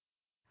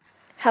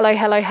Hello,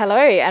 hello, hello,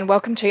 and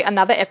welcome to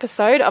another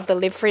episode of the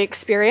Live Free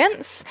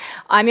Experience.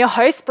 I'm your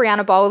host,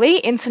 Brianna Bowley,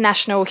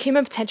 International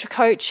Human Potential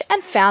Coach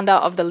and founder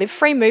of the Live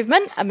Free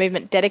movement, a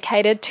movement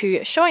dedicated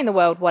to showing the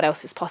world what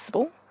else is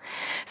possible.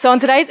 So on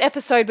today's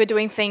episode, we're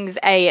doing things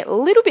a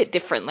little bit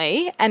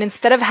differently, and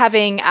instead of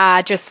having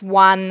just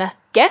one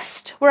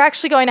guest, we're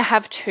actually going to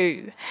have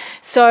two.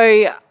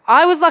 So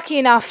I was lucky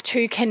enough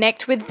to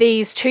connect with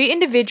these two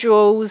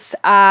individuals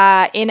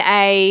in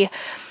a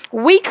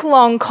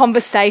week-long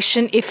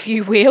conversation, if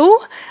you will,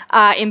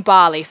 in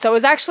Bali. So it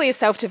was actually a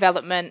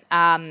self-development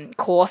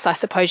course, I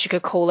suppose you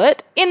could call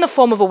it, in the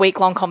form of a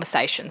week-long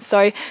conversation.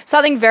 So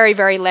something very,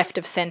 very left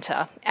of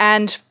center.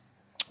 And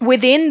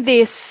within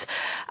this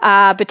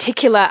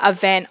particular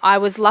event, I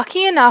was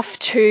lucky enough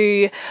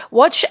to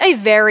watch a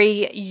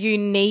very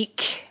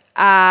unique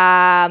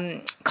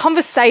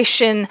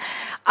conversation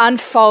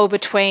unfold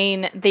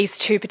between these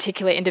two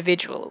particular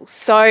individuals.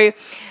 So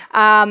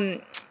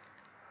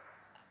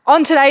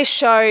on today's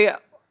show,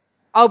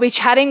 I'll be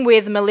chatting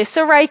with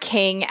Melissa Ray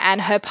King and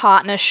her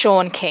partner,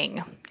 Shawn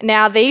King.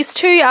 Now, these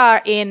two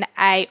are in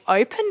an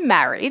open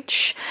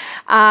marriage,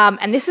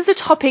 and this is a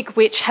topic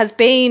which has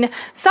been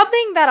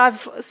something that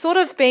I've sort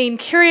of been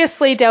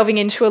curiously delving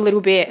into a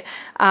little bit,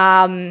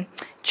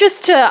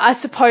 just to, I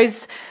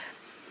suppose,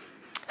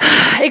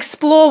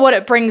 explore what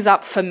it brings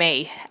up for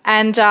me.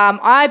 And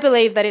I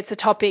believe that it's a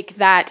topic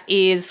that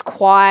is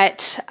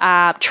quite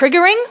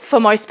triggering for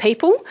most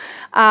people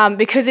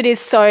because it is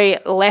so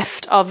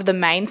left of the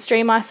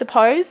mainstream, I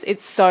suppose.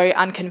 It's so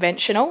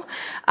unconventional.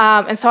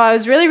 And so I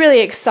was really, really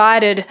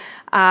excited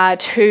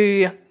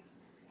to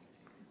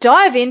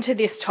dive into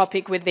this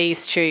topic with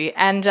these two.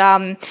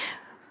 And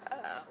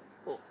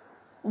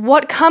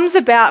what comes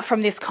about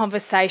from this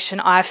conversation,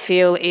 I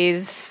feel,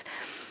 is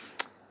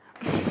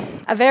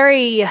a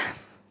very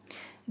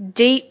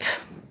deeply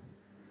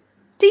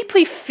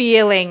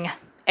feeling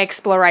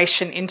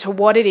exploration into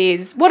what it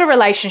is, what a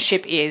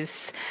relationship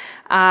is,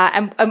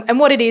 and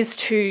what it is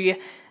to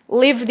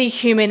live the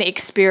human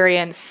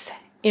experience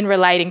in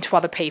relating to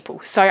other people.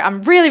 So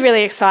I'm really,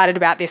 really excited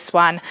about this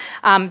one.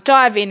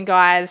 Dive in,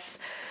 guys.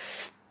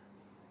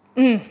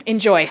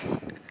 Enjoy.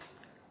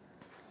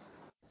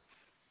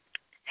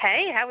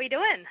 Hey, how we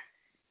doing?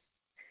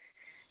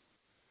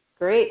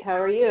 Great. How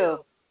are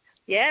you?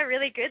 Yeah,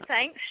 really good,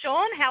 thanks.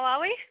 Shawn, how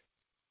are we?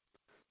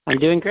 I'm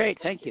doing great,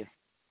 thank you.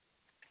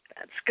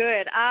 That's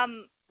good.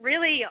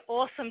 Really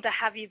awesome to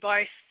have you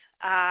both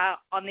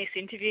on this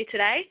interview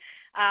today.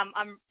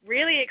 I'm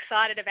really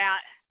excited about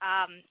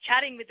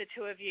chatting with the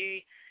two of you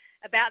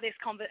about this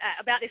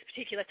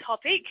particular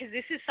topic, because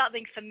this is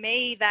something for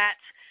me that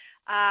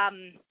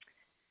I've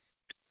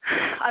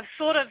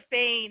sort of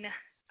been,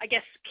 I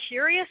guess,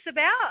 curious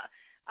about.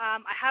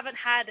 I haven't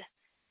had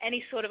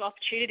any sort of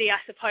opportunity, I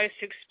suppose,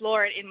 to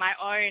explore it in my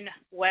own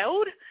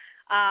world.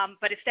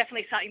 But it's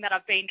definitely something that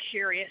I've been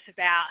curious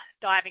about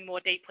diving more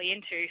deeply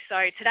into.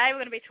 So today we're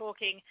going to be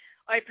talking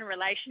open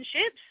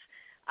relationships.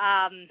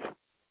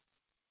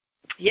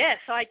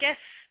 So I guess,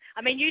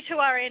 you two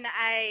are in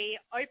a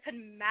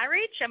open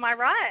marriage, am I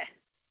right?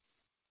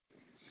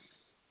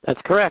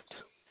 That's correct.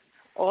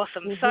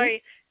 Awesome. Mm-hmm. So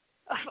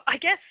I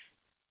guess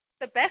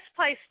the best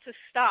place to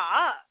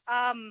start,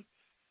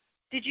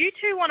 did you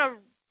two want to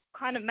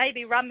kind of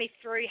maybe run me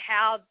through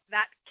how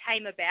that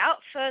came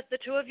about for the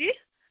two of you?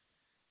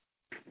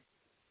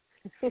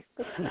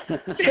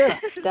 Sure,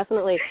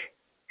 definitely.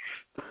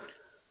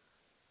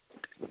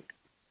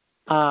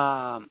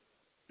 Well,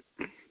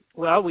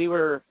 we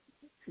were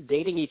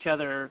dating each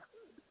other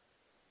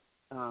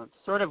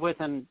sort of with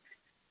an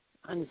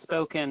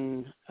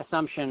unspoken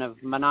assumption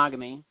of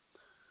monogamy,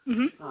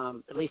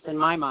 at least in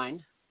my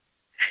mind.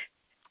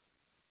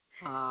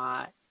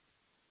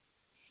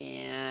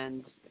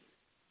 And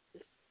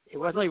it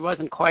really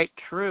wasn't quite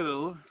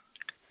true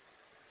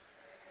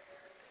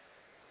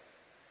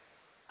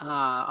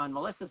on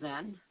Melissa's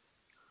end.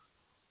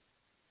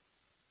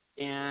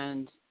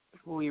 And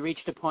we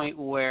reached a point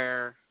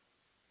where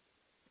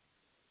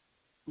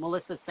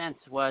Melissa's sense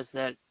was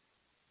that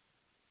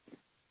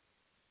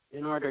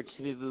in order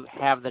to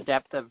have the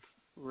depth of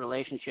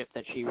relationship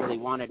that she really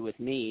wanted with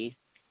me,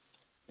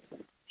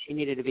 she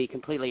needed to be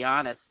completely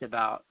honest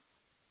about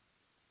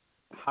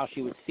how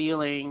she was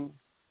feeling,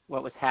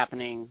 what was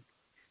happening,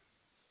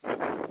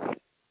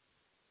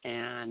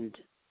 and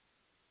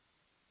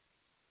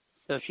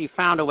so she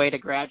found a way to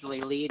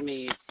gradually lead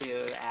me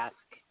to ask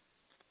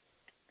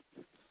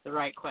the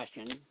right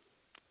question,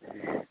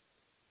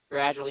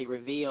 gradually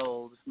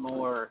revealed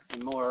more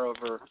and more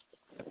over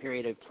a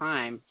period of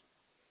time,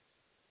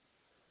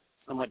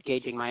 somewhat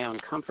gauging my own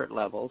comfort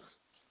levels,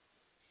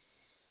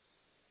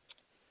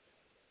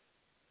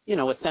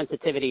 with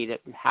sensitivity to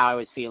how I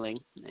was feeling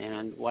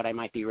and what I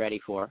might be ready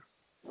for.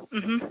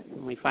 Mm-hmm.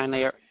 And we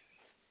finally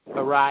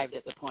arrived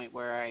at the point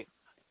where I,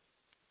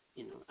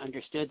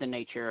 understood the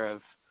nature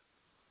of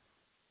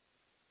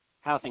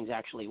how things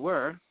actually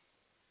were.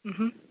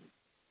 Mm-hmm.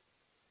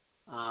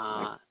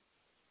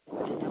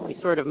 And then we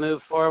sort of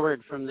moved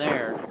forward from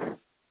there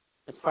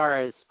as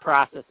far as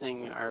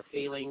processing our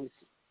feelings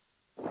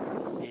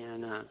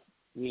and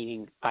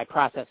meaning by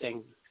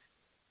processing,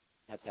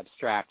 that's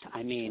abstract,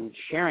 I mean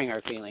sharing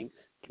our feelings,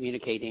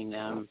 communicating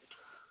them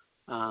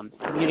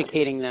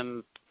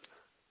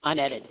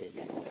unedited,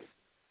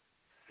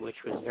 which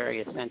was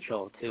very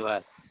essential to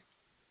us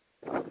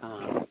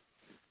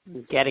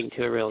getting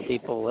to a real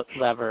deep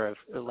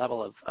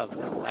level of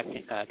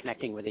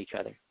connecting with each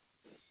other.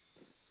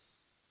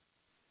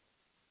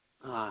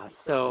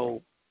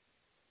 So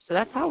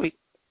that's how we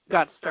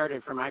got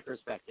started from my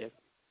perspective.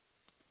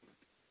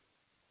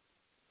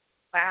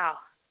 Wow.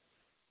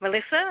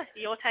 Melissa,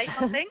 your take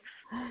on things?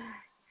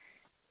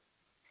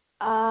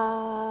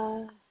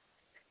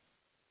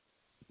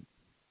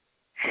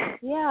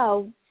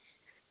 Yeah,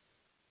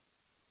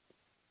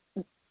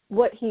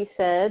 what he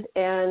said,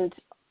 and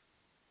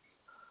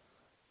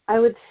I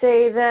would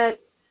say that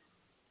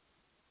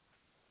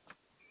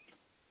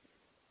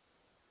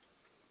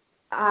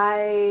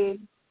I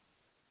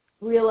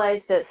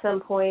realized at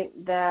some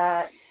point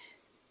that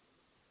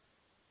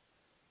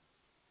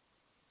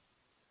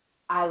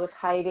I was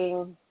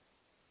hiding,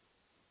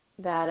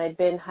 that I'd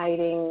been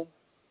hiding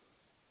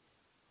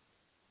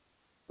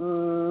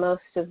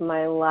most of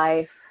my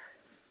life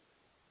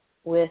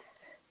with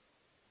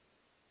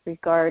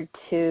regard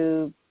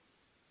to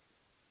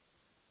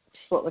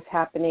what was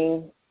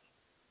happening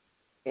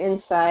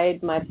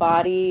inside my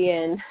body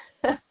and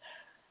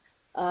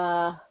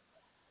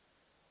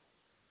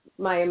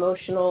my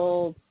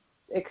emotional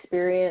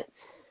experience,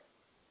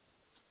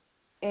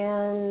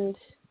 and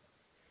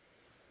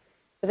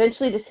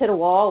eventually just hit a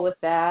wall with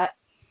that.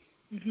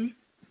 Mm-hmm.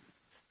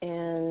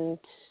 And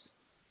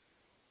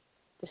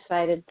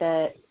decided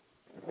that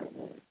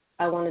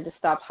I wanted to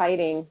stop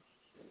hiding.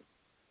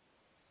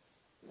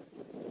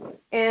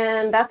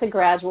 And that's a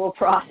gradual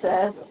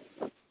process.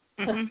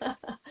 Mm-hmm.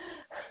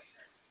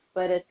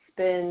 But it's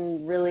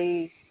been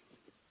really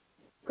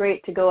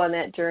great to go on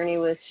that journey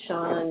with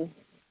Shawn.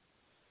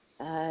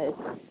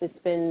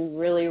 It's been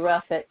really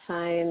rough at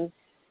times.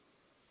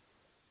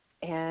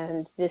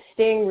 And this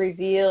sting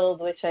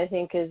revealed, which I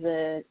think is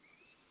a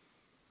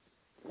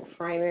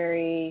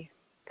primary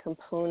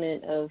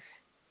component of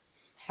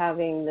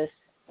having this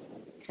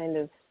kind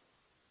of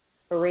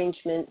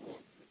arrangement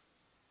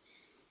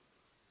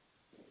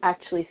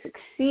actually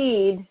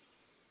succeed,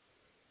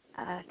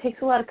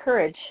 takes a lot of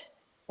courage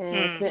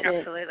and commitment,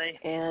 absolutely,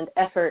 and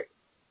effort,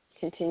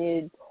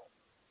 continued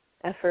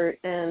effort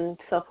and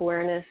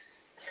self-awareness,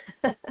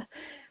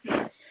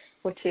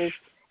 which is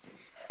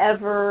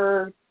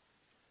ever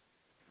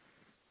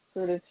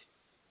sort of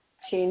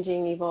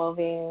changing,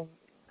 evolving.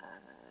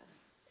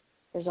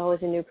 There's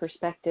always a new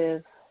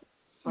perspective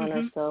on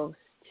ourselves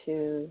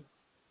to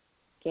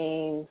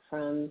gain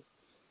from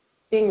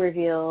being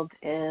revealed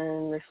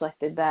and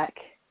reflected back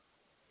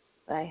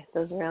by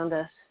those around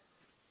us.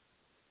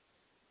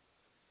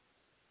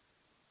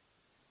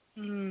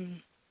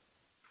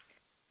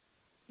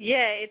 Yeah,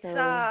 it's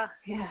yeah.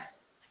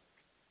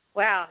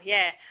 Wow,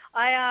 yeah.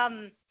 I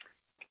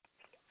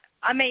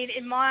mean,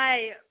 in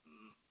my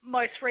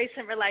most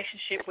recent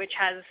relationship, which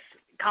has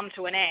come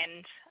to an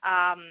end,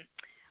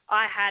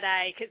 I had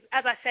because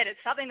as I said,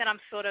 it's something that I'm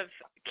sort of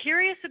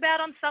curious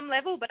about on some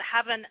level, but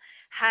haven't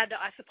had,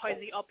 I suppose,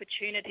 the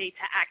opportunity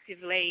to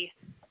actively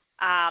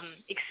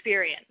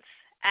experience.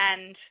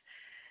 And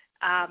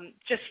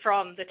just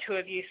from the two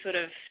of you sort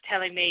of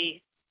telling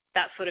me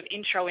that sort of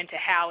intro into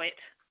how it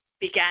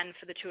began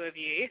for the two of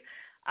you,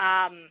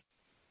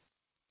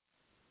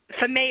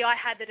 for me, I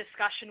had the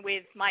discussion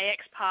with my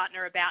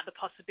ex-partner about the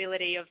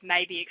possibility of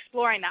maybe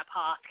exploring that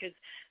path, because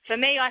for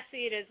me, I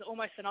see it as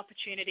almost an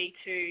opportunity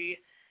to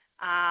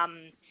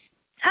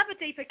have a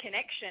deeper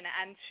connection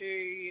and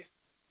to,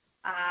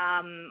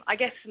 I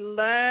guess,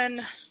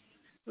 learn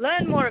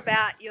more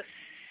about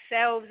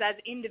yourselves as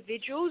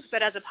individuals,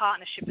 but as a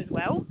partnership as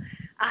well.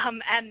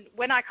 And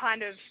when I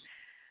kind of,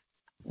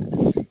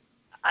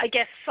 I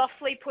guess,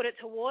 softly put it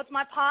towards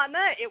my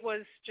partner, it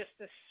was just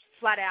this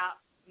flat out,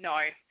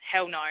 no,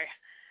 hell no.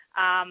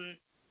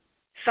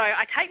 So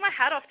I take my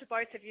hat off to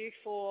both of you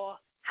for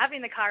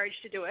having the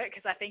courage to do it,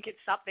 because I think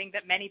it's something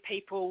that many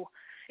people,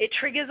 it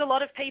triggers a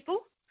lot of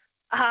people.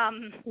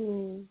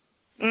 It's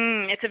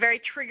a very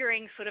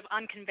triggering sort of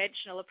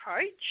unconventional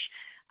approach.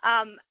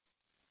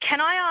 Can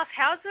I ask,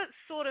 how's it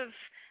sort of,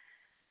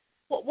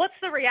 what's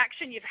the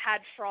reaction you've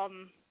had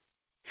from,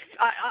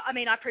 I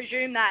mean, I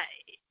presume that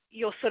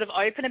you're sort of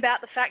open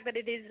about the fact that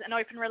it is an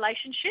open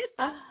relationship?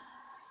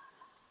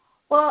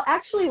 Well,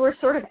 actually, we're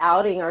sort of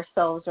outing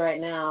ourselves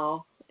right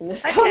now in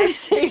this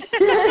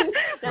conversation.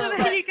 Well,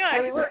 there you go.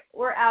 I mean,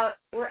 we're out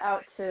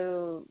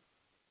to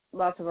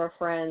lots of our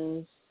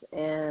friends,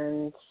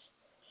 and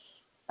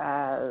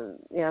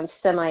I'm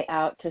semi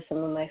out to some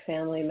of my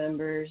family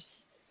members.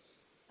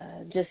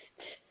 Just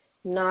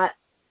not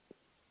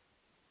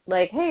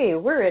like, hey,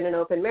 we're in an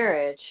open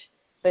marriage,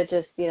 but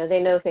just, they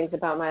know things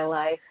about my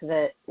life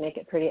that make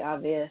it pretty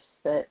obvious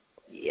that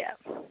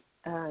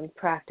I'm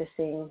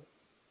practicing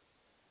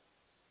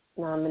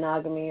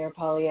non-monogamy or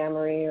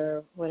polyamory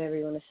or whatever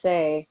you want to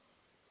say.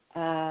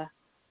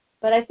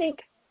 But I think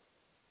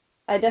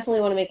I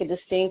definitely want to make a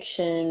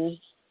distinction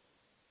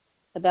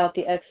about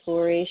the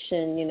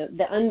exploration,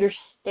 the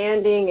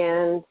understanding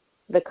and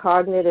the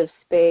cognitive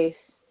space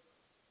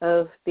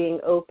of being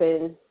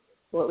open,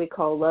 what we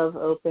call love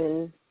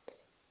open.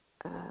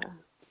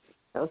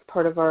 That was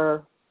part of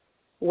our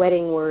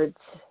wedding words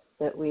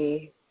that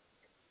we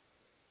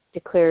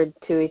declared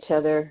to each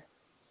other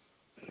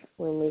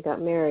when we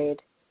got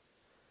married.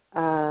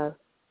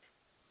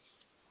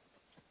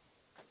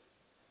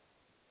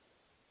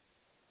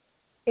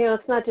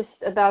 It's not just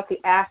about the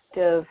act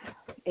of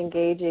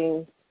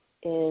engaging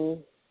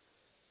in,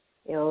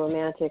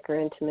 romantic or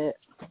intimate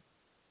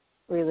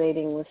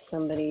relating with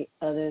somebody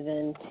other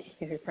than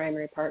your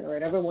primary partner, or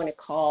whatever you want to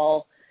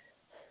call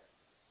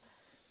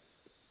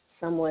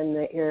someone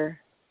that you're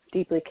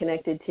deeply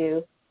connected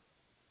to.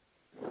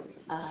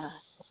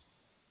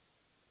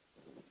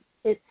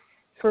 It's,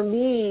 for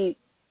me,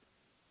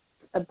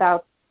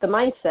 about the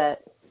mindset,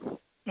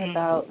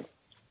 about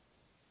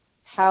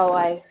how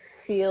I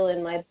feel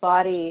in my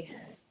body,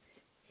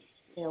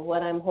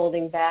 what I'm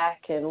holding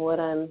back and what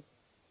I'm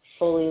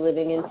fully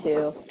living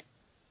into,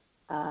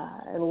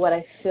 and what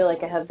I feel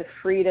like I have the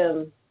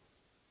freedom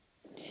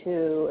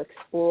to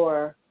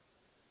explore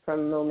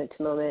from moment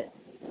to moment,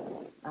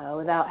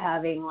 without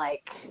having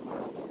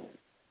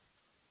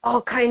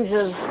all kinds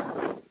of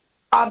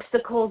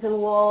obstacles and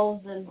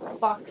walls and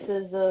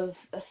boxes of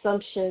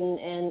assumption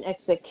and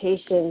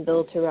expectation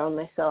built around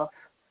myself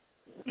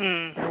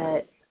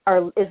that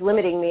is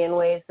limiting me in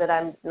ways that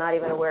I'm not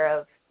even aware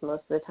of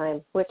most of the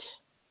time, which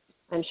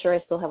I'm sure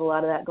I still have a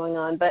lot of that going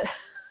on, but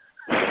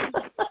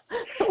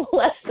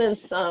less than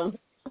some.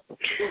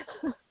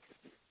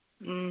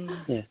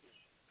 Yeah.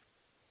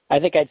 I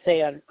think I'd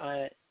say on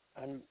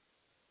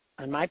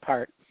my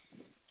part,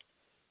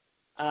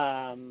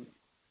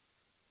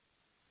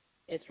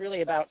 it's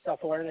really about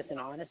self-awareness and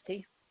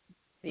honesty,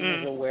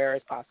 being as aware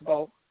as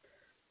possible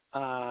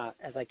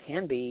as I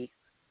can be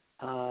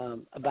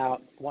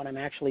about what I'm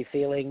actually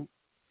feeling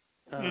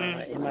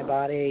in my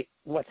body,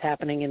 what's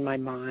happening in my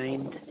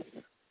mind,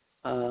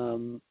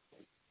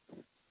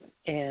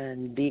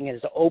 and being as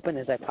open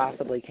as I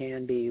possibly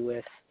can be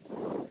with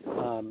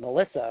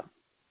Melissa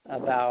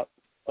about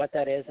what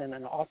that is, and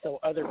then also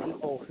other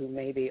people who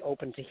may be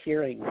open to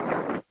hearing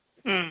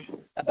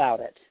about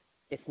it.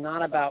 It's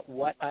not about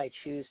what I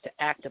choose to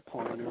act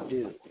upon or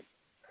do,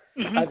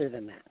 other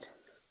than that.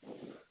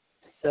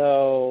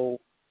 So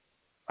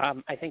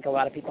I think a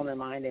lot of people in their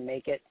mind, they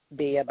make it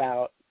be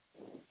about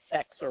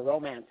sex or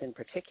romance in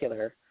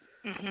particular.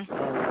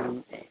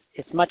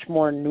 It's much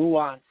more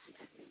nuanced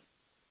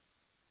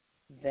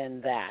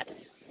than that.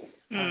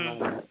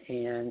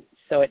 And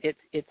so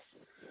it's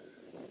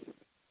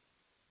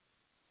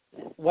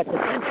what's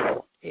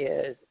essential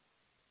is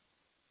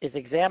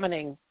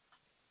examining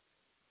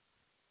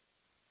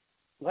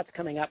what's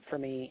coming up for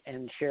me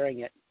and sharing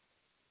it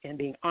and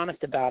being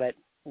honest about it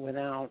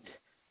without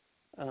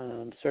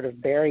sort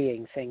of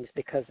burying things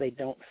because they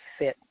don't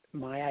fit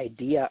my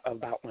idea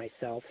about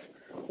myself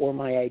or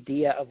my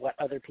idea of what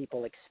other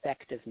people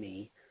expect of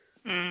me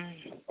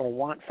or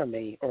want from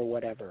me or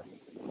whatever.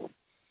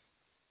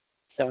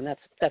 So, and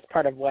that's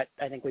part of what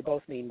I think we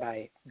both mean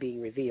by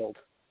being revealed.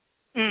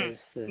 Is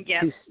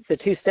the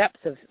two steps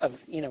of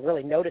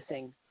really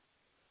noticing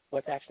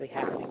what's actually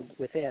happening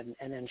within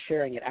and then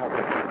sharing it out.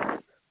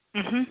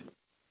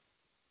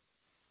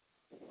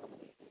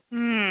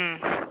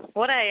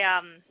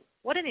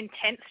 What an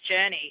intense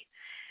journey.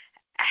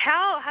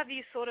 How have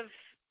you sort of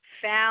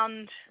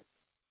found,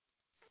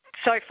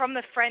 so from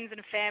the friends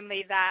and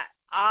family that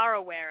are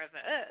aware of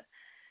it,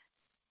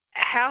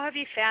 how have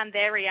you found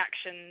their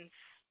reactions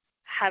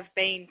have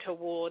been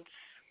towards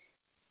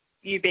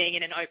you being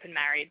in an open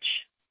marriage?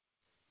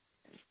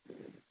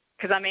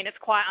 Because, it's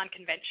quite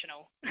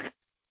unconventional.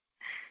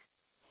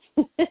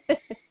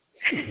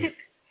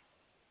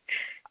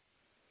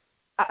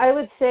 I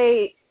would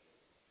say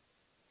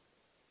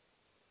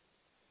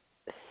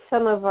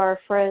some of our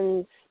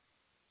friends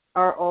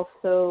are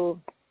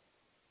also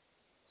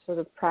sort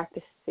of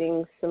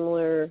practicing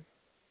similar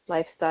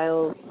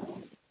lifestyle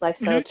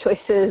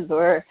choices,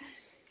 or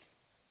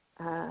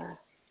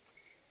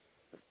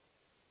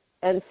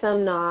and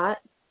some not.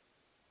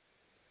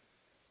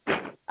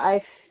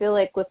 I feel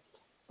like with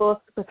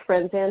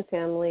friends and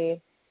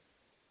family,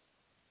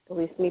 at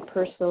least me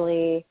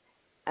personally,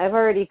 I've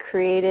already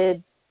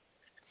created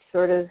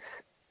sort of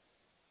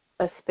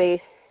a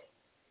space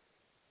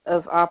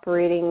of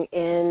operating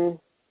in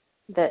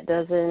that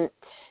doesn't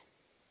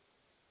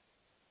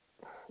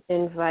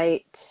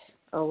invite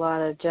a lot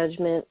of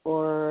judgment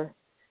or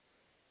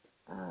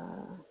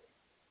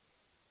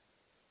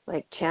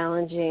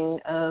challenging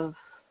of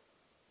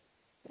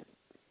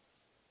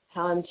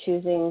how I'm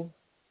choosing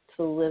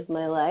to live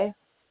my life.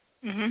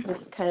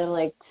 Just kind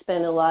of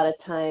spend a lot of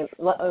time,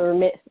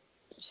 or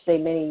say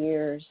many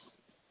years,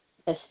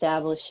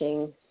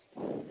 establishing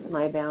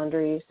my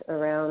boundaries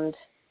around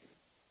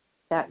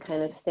that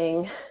kind of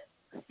thing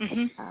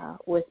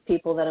with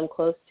people that I'm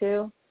close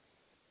to.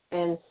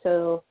 And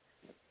so,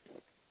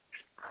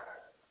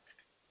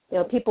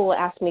 people will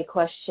ask me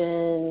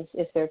questions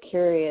if they're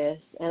curious,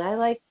 and I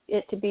like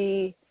it to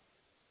be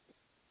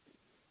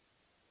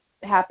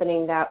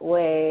happening that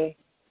way.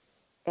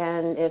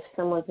 And if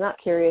someone's not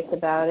curious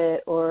about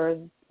it or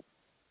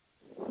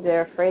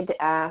they're afraid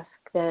to ask,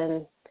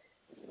 then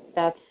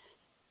that's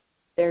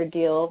their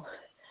deal.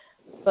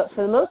 But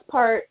for the most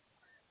part,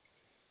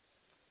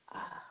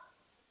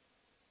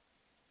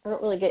 I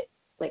don't really get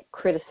like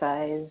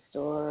criticized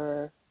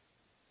or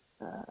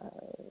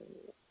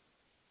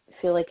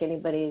feel like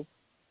anybody's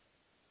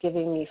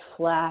giving me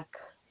flack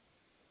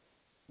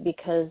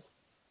because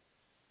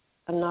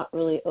I'm not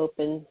really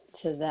open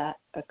to that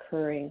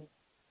occurring.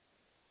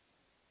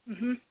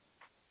 Mm-hmm.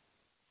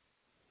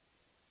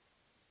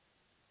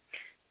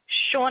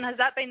 Shawn, has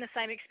that been the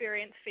same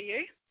experience for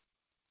you?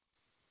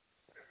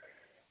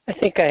 I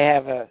think I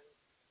have a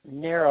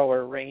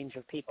narrower range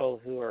of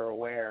people who are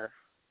aware.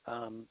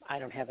 I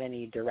don't have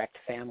any direct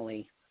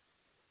family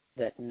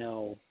that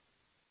know.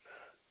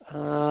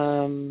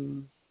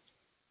 And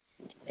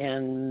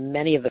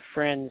many of the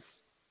friends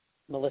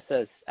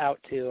Melissa's out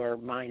to are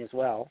mine as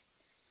well.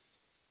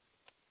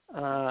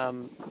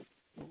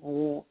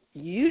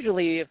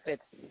 Usually if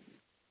it's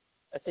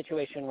a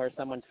situation where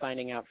someone's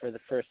finding out for the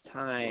first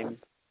time,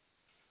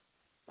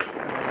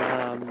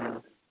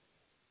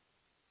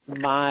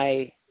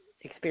 my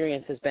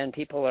experience has been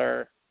people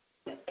are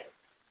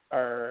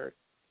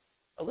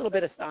a little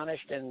bit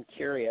astonished and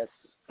curious.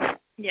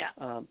 Yeah.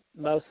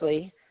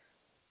 Mostly,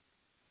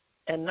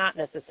 and not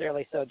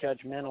necessarily so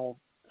judgmental,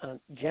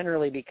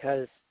 generally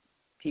because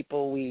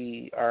people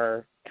we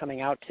are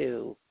coming out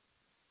to,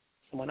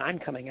 when I'm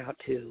coming out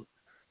to,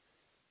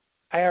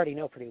 I already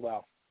know pretty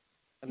well.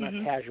 I'm not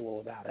casual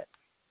about it.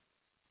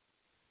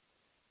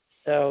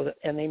 So,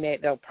 and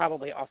they'll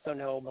probably also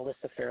know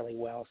Melissa fairly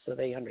well, so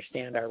they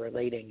understand our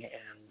relating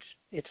and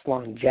its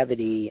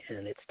longevity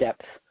and its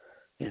depth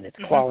and its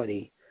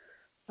quality,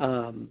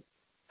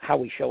 how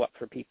we show up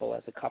for people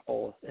as a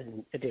couple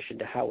in addition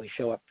to how we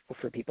show up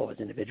for people as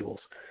individuals.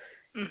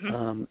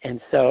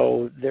 And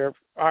so they're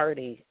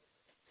already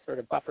sort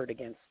of buffered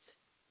against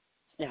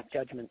snap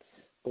judgments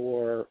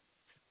or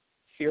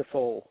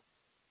fearful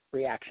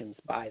reactions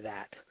by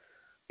that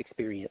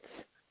experience,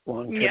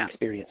 long-term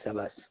experience of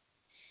us.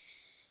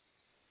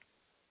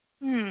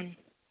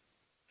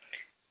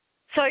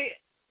 So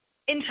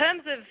in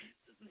terms of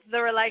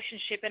the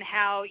relationship and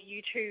how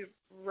you two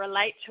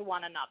relate to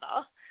one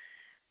another,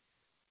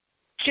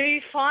 do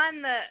you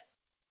find that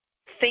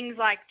things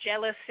like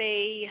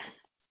jealousy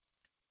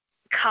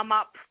come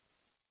up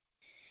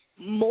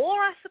more,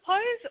 I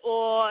suppose,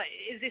 or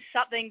is this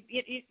something,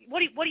 what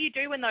do you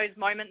do when those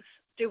moments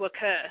do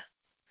occur?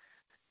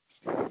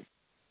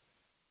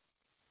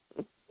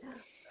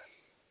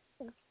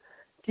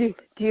 Do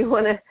you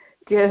want to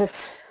give?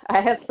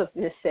 I have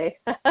something to say.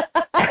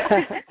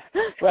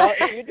 Well,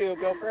 if you do,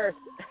 go first.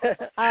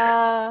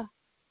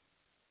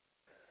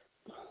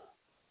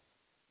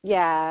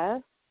 Yeah,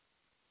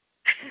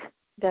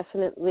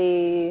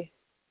 definitely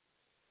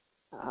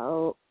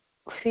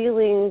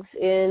feelings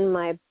in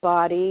my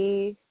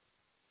body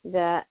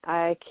that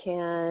I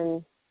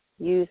can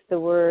use the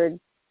word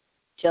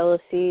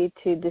jealousy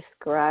to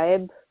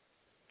describe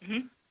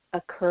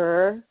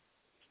occur.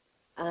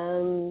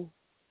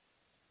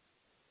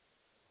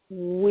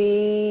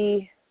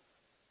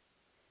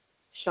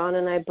 Shawn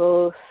and I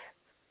both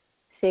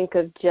think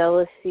of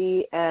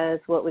jealousy as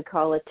what we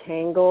call a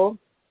tangle,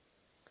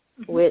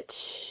 which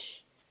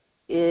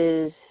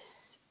is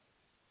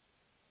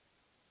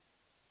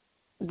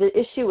the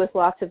issue with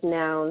lots of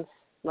nouns,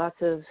 lots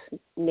of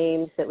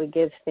names that we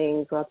give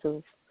things, lots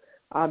of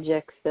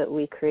objects that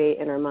we create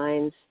in our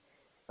minds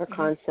or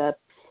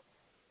concepts.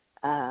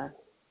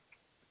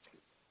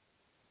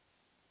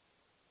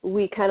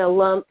 We kind of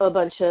lump a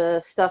bunch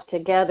of stuff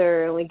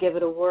together and we give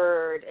it a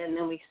word and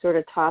then we sort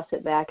of toss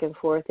it back and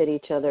forth at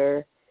each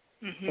other.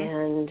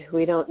 And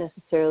we don't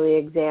necessarily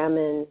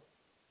examine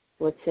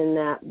what's in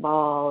that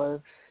ball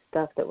of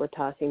stuff that we're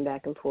tossing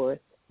back and forth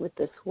with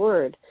this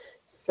word.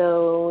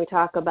 So when we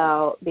talk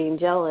about being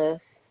jealous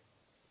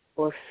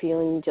or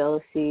feeling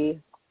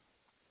jealousy,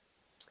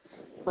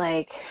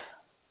 like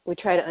we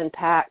try to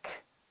unpack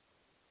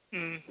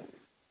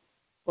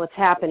what's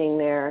happening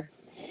there.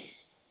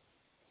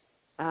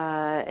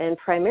 And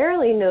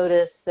primarily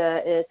notice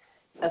that it's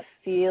a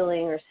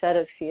feeling or set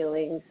of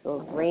feelings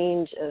or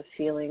range of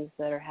feelings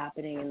that are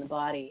happening in the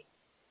body.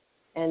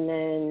 And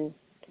then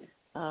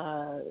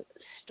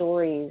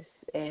stories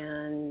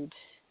and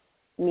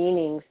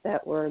meanings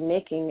that we're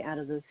making out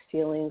of those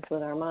feelings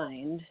with our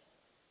mind.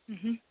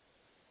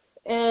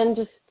 And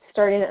just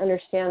starting to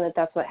understand that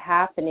that's what's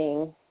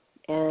happening,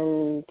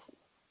 and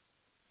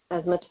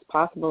as much as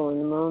possible in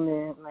the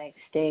moment, like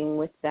staying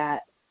with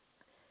that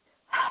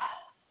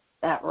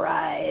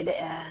ride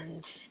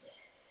and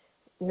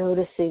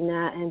noticing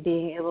that and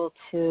being able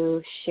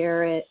to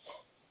share it,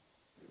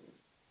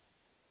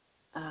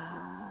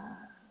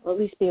 or at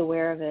least be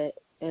aware of it,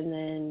 and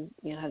then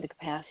have the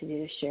capacity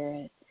to share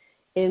it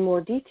in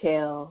more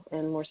detail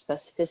and more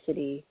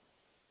specificity,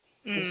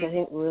 which I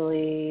think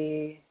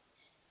really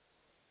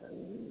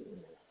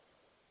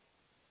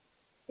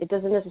it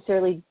doesn't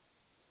necessarily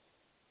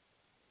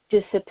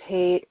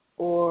dissipate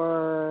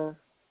or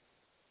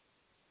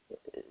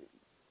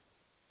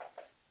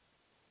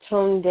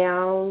tone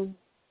down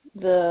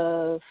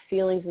the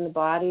feelings in the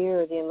body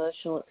or the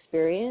emotional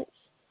experience,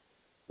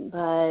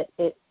 but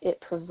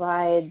it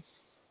provides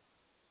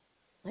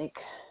like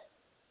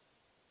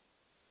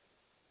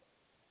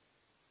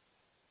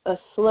a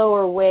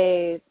slower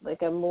way,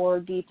 like a more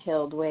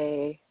detailed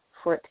way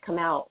for it to come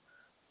out.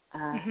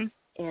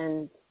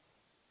 And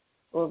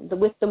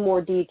with the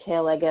more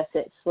detail, I guess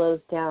it slows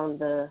down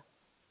the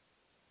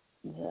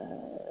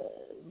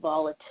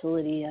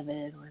volatility of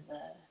it, or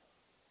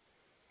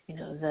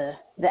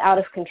the out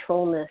of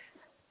controlness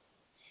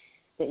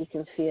that you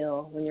can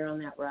feel when you're on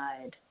that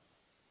ride.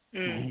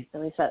 At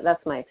least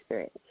that's my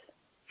experience.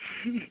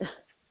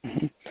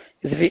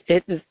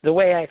 The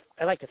way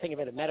I like to think of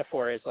it, a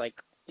metaphor is like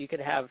you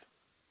could have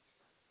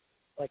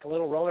like a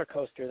little roller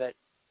coaster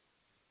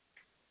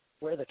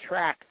where the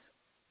tracks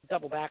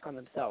double back on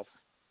themselves.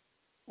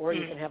 Or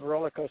you can have a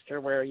roller coaster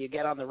where you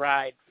get on the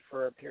ride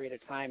for a period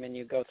of time and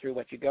you go through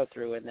what you go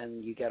through and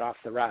then you get off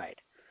the ride.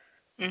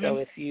 So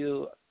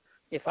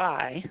if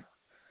I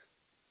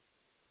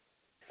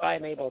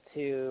am able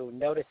to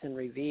notice and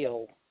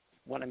reveal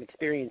what I'm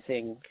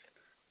experiencing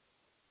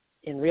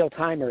in real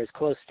time or as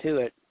close to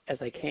it as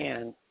I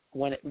can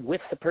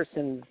with the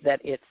person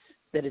that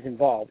is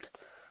involved,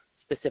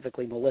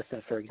 specifically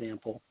Melissa, for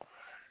example,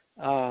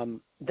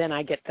 then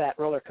I get that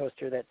roller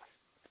coaster that's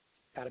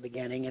got a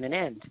beginning and an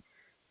end.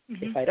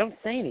 If I don't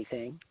say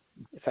anything,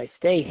 if I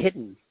stay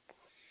hidden,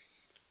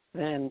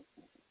 then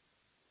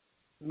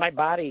my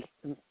body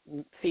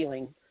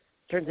feeling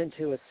turns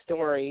into a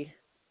story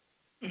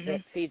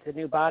that feeds a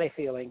new body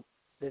feeling,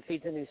 that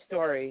feeds a new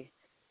story,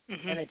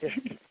 and it just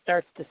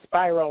starts to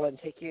spiral and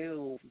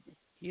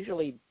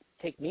usually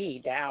take me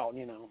down,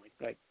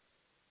 like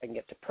I can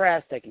get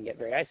depressed, I can get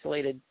very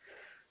isolated,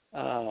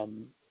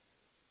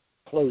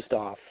 closed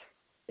off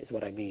is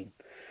what I mean.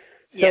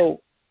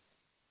 So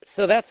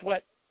that's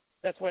what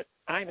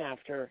I'm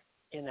after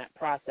in that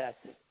process.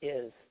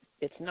 Is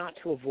it's not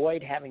to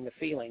avoid having the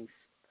feelings,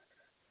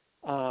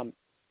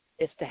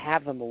 it's to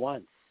have them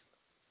once,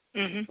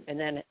 and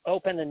then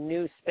open a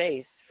new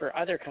space for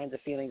other kinds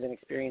of feelings and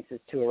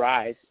experiences to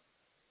arise,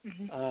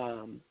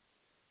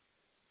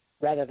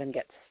 rather than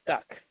get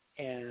stuck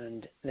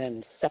and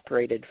then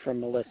separated from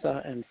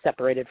Melissa and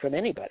separated from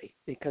anybody.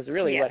 Because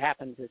really what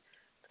happens is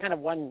it's kind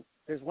of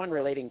there's one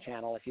relating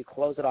channel. If you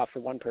close it off for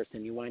one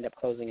person, you wind up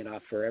closing it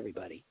off for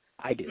everybody.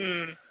 I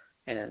do.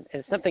 And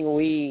it's something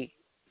we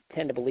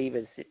tend to believe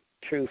is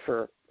true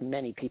for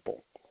many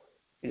people.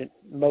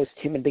 Most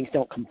human beings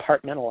don't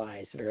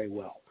compartmentalize very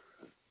well.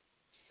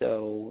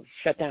 So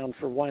shut down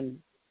for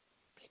one,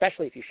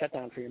 especially if you shut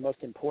down for your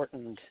most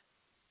important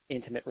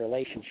intimate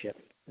relationship,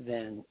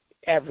 then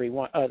every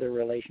one other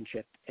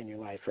relationship in your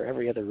life, or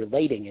every other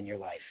relating in your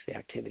life, the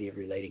activity of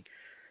relating,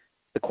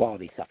 the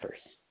quality suffers.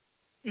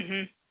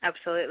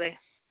 Absolutely.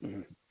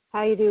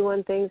 How you do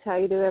one thing's how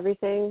you do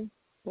everything,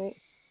 right?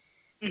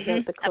 Is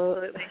that the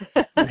quote?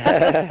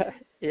 Absolutely.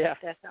 Yeah.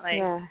 Definitely.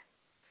 Yeah.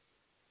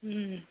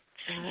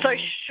 So,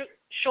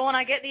 Shawn,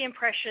 I get the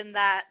impression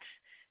that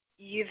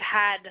you've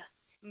had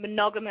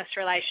monogamous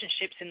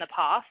relationships in the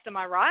past. Am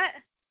I right?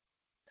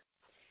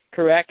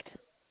 Correct.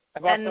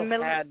 I've also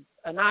had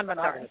a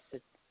non-monogamous.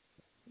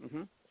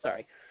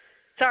 Sorry.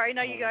 Sorry,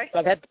 no, you go. So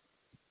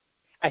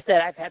I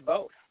said I've had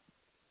both.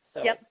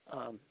 So,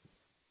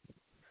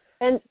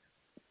 and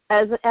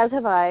as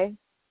have I.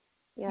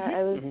 Yeah,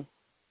 I was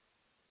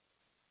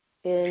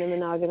in a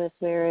monogamous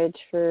marriage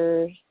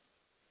for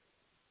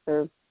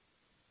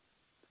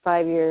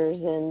 5 years,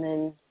 and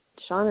then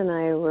Shawn and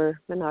I were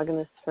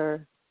monogamous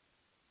for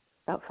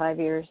about 5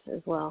 years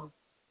as well.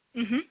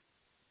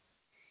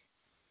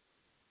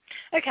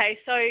 Okay,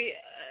 so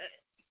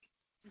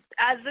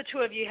as the two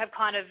of you have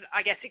kind of,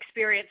 I guess,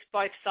 experienced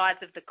both sides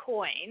of the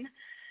coin,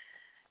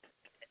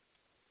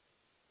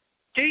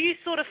 do you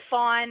sort of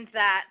find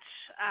that,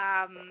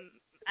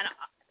 and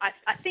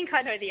I think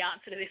I know the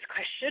answer to this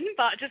question,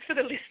 but just for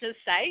the listener's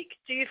sake,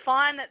 do you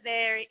find that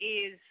there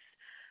is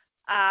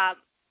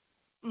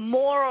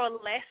more or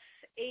less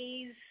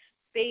ease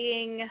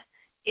being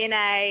in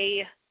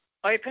a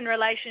open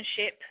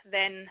relationship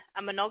than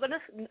a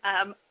monogamous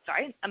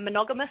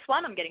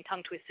one? I'm getting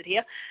tongue twisted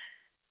here.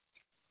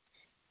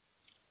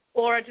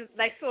 Or do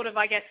they sort of,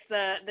 I guess,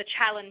 the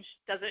challenge,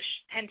 does it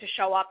tend to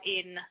show up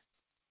in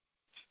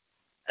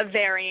a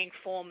varying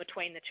form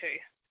between the two?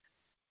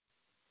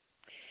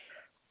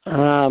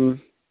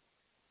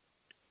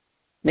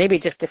 Maybe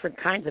just different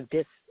kinds of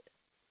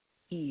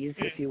dis-ease,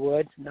 if you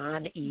would,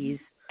 non-ease.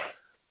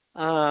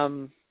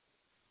 I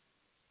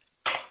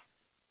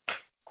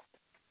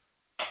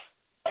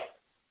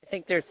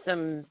think there's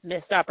some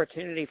missed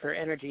opportunity for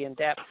energy and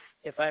depth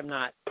if I'm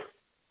not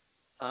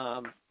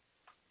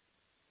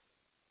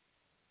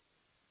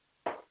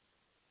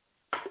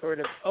sort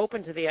of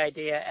open to the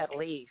idea, at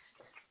least,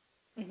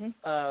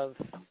 of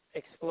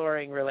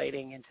exploring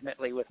relating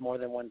intimately with more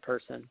than one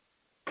person.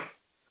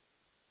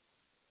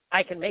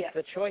 I can make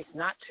the choice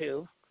not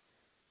to,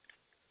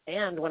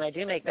 and when I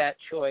do make that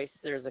choice,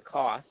 there's a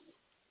cost.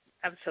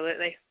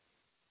 Absolutely.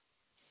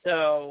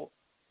 So,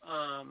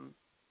 I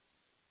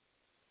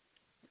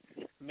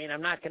mean,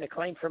 I'm not going to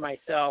claim for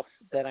myself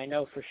that I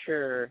know for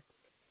sure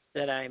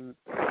that I'm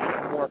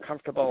more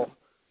comfortable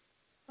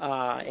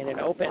in an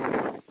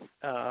open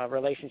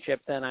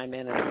relationship than I'm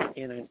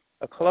in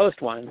a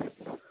closed one.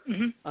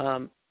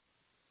 Mm-hmm.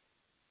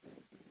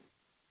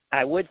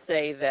 I would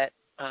say that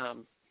a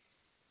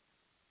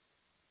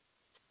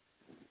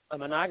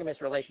monogamous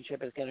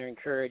relationship is going to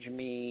encourage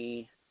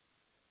me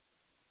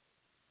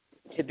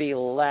to be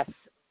less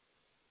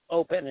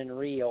open and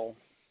real,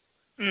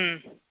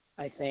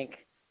 I think,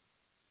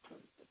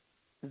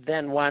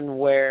 than one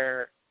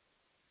where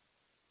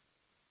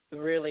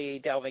really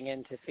delving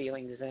into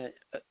feelings that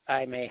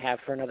I may have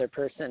for another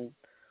person,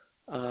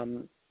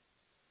 and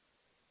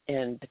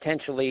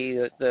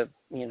potentially the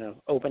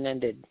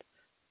open-ended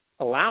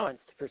allowance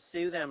to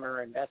pursue them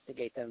or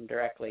investigate them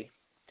directly,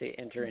 to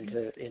enter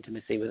into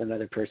intimacy with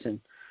another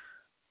person.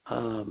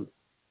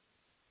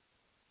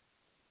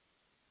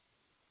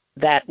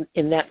 That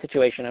in that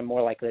situation, I'm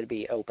more likely to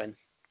be open,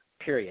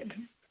 period.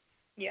 Mm-hmm.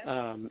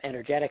 Yeah.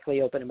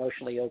 Energetically open,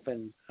 emotionally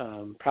open,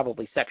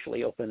 probably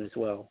sexually open as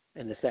well,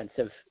 in the sense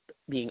of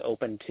being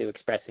open to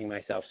expressing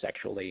myself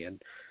sexually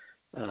and,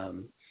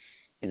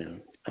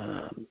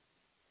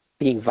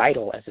 being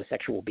vital as a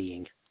sexual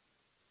being.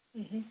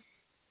 Mm-hmm.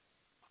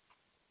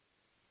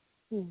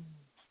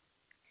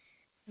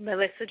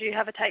 Melissa, do you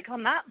have a take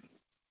on that?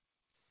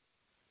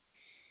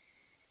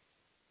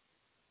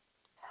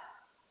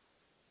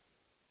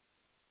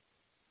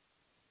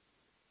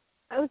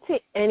 I would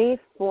say any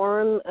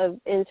form of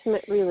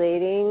intimate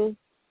relating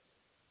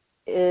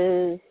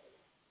is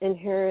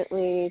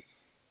inherently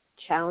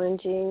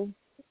challenging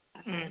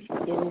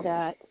in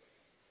that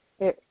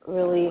it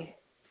really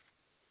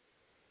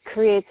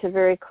creates a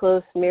very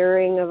close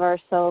mirroring of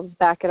ourselves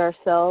back at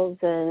ourselves,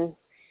 and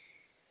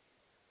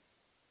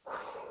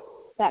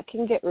that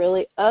can get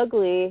really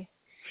ugly,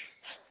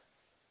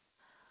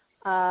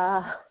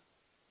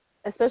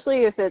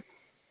 especially if it's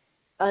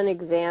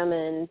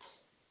unexamined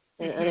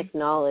and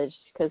unacknowledged,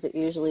 because it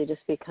usually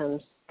just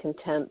becomes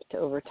contempt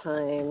over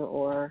time,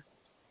 or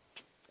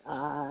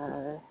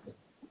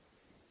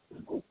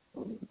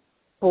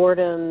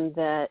boredom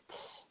that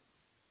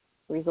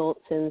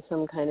results in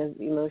some kind of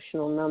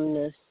emotional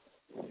numbness.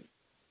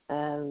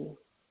 And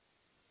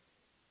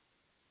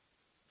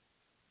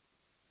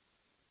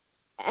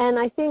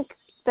I think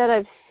that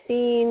I've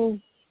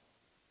seen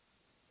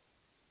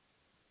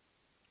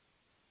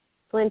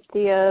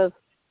plenty of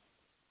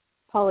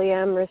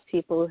polyamorous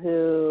people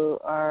who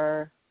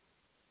are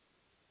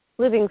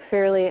living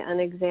fairly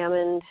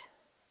unexamined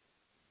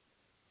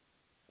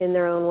in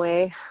their own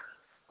way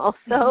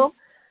also.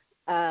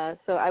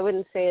 So I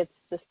wouldn't say it's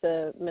just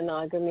a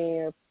monogamy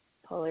or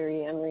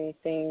polyamory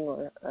thing,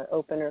 or an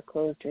open or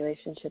closed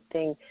relationship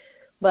thing,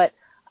 but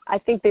I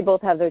think they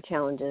both have their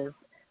challenges.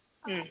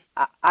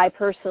 I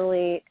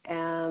personally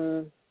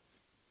am,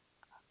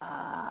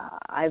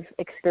 I've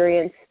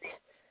experienced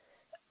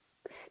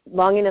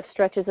long enough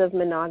stretches of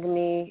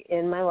monogamy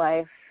in my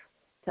life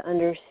to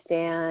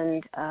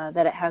understand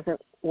that it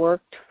hasn't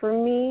worked for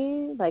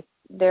me. Like,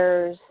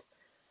 there's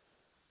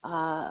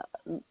a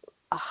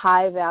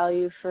high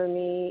value for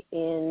me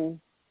in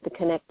the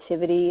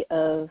connectivity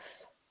of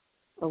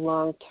a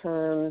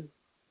long-term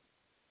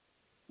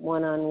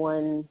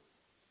one-on-one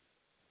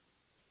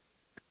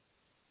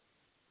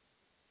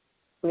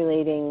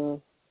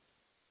relating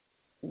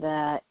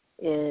that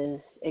is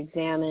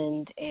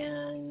examined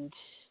and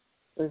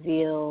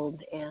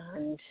revealed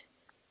and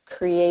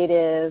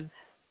creative,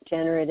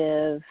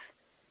 generative,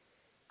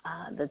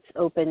 that's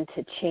open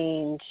to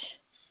change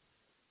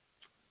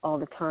all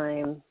the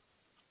time.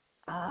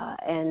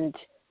 And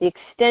the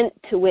extent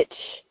to which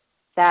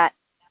that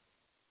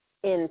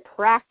in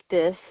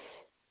practice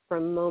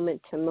from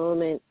moment to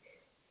moment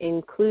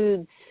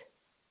includes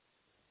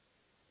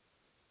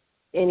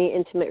any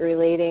intimate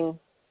relating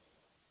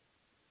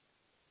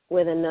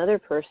with another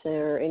person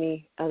or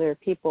any other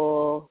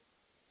people,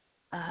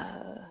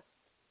 and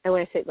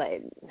when I say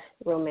like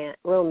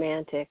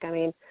romantic, I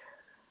mean,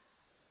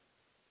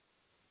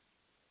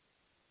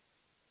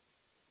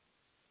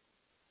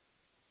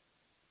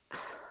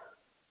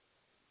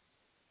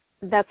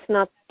 that's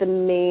not the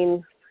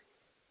main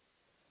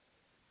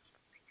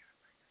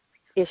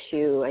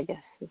issue, I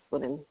guess is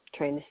what I'm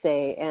trying to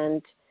say.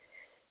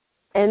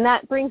 And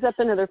that brings up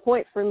another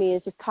point for me,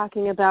 is just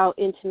talking about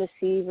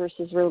intimacy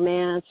versus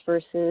romance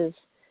versus,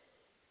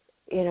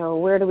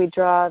 where do we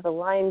draw the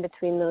line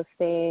between those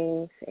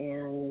things,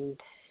 and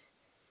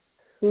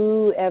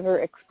whoever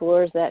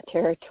explores that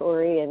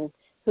territory and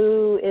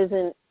who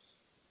isn't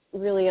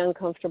really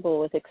uncomfortable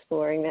with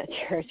exploring that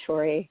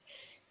territory.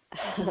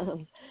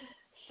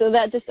 So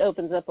that just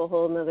opens up a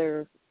whole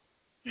nother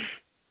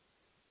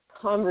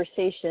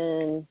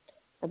conversation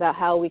about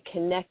how we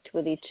connect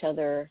with each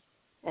other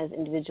as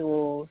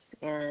individuals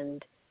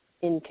and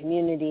in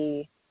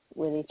community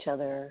with each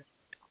other,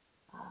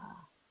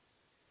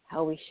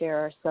 how we share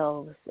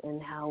ourselves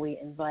and how we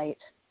invite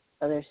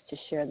others to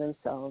share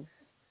themselves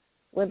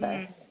with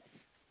us.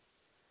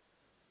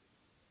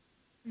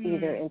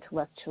 either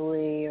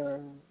intellectually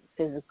or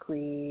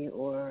physically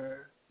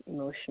or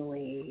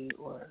emotionally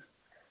or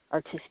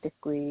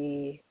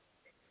artistically.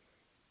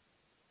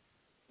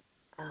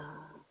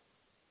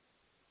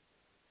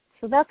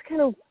 So that's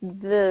kind of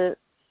the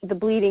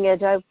bleeding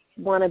edge I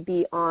want to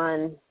be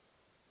on,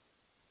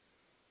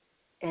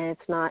 and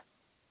it's not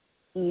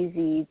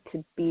easy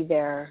to be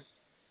there.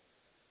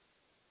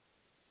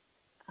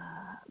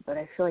 But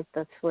I feel like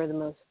that's where the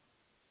most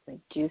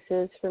juice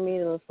is for me,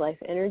 the most life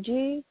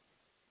energy,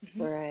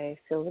 where I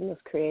feel the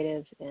most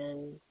creative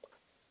and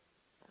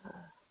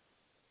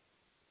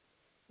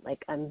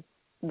like I'm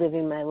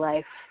living my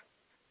life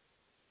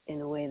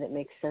in a way that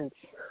makes sense.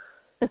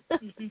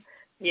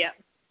 Yeah.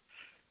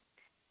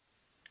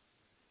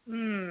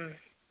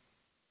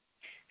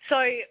 So,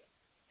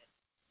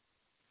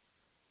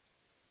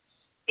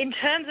 in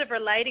terms of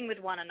relating with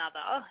one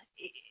another,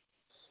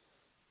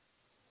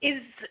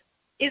 is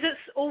it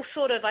all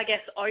sort of, I guess,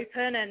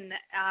 open and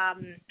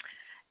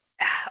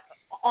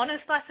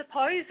honest, I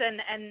suppose?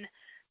 And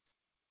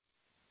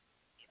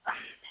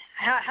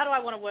how do I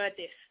want to word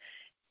this?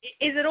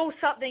 Is it all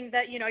something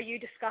that, you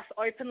discuss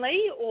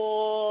openly,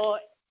 or,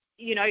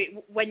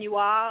 when you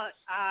are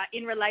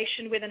in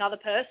relation with another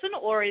person,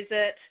 or is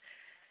it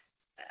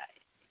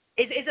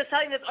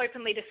something that's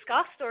openly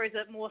discussed, or is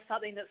it more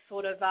something that's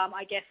sort of,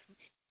 I guess,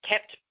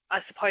 kept,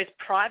 I suppose,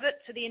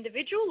 private to the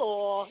individual,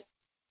 or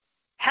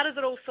how does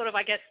it all sort of,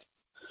 I guess,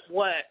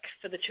 work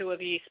for the two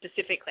of you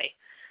specifically?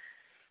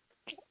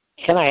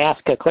 Can I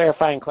ask a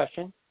clarifying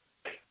question?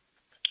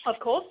 Of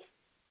course.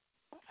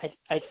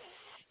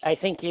 I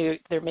think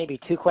there may be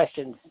two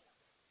questions.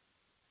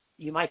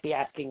 You might be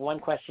asking, one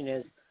question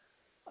is,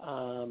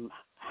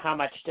 how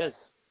much does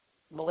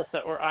Melissa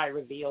or I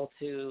reveal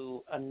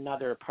to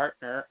another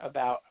partner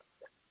about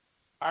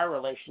our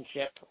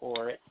relationship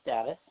or its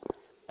status?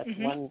 That's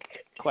one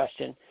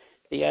question.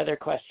 The other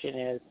question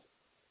is,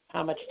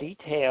 how much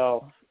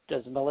detail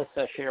does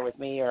Melissa share with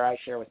me or I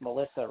share with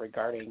Melissa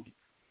regarding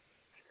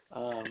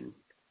an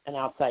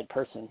outside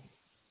person?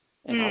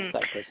 An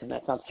outside person,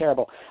 that sounds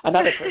terrible.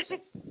 Another person.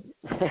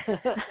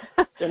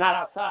 They're not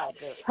outside.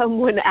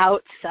 Someone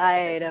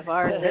outside of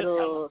our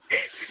little...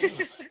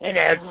 An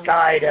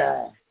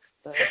outsider.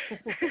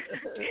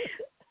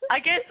 I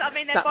guess,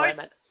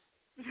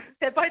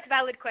 they're both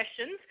valid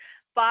questions,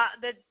 but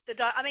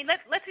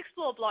let's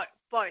explore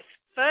both.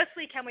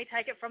 Firstly, can we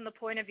take it from the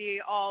point of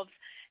view of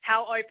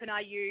how open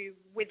are you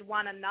with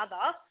one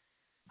another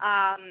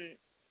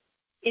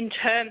in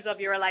terms of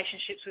your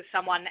relationships with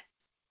someone,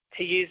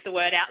 to use the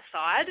word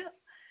outside?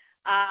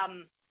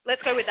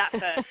 Let's go with that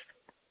first.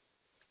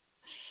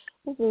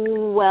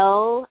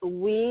 Well,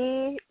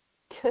 we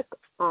took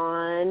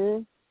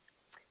on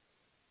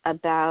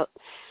about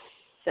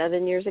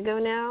 7 years ago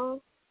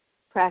now,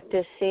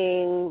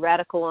 practicing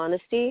radical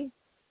honesty,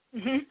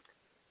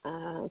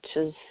 which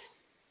is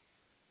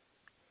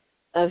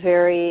a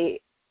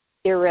very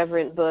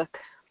irreverent book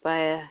by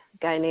a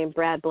guy named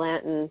Brad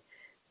Blanton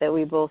that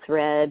we both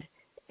read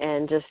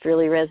and just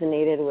really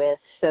resonated with.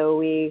 So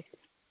we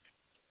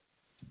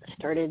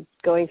started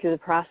going through the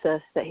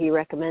process that he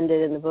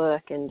recommended in the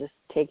book and just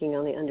taking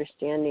on the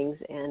understandings.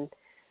 And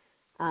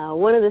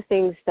one of the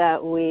things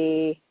that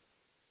we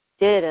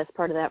did as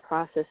part of that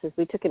process is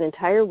we took an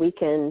entire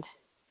weekend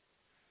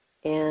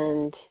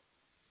and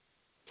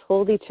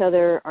told each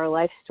other our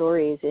life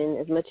stories in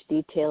as much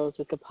detail as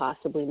we could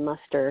possibly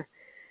muster.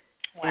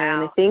 Wow.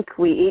 And I think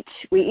we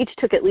each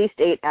took at least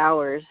 8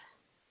 hours,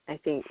 I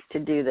think, to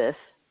do this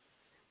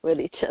with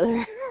each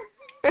other.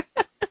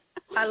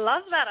 I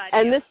love that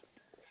idea.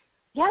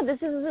 And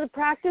this is a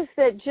practice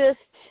that just,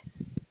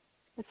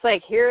 it's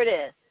like, here it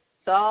is.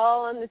 It's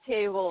all on the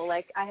table.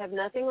 Like, I have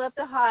nothing left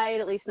to hide,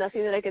 at least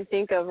nothing that I can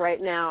think of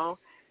right now.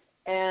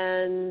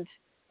 And,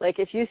 like,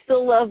 if you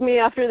still love me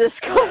after this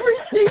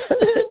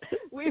conversation,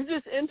 we've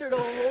just entered a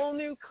whole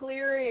new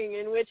clearing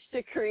in which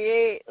to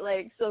create,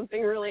 like,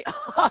 something really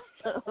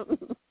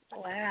awesome.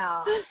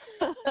 Wow.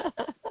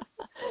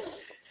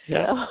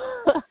 Yeah.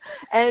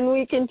 And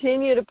we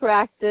continue to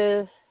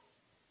practice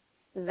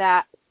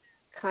that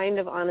kind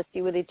of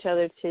honesty with each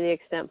other to the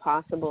extent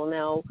possible.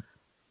 Now,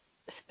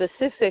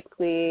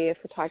 specifically, if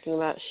we're talking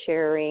about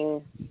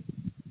sharing,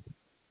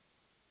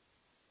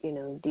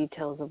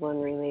 details of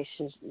one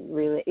relationship,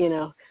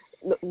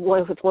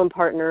 one with one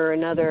partner or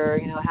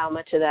another, how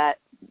much of that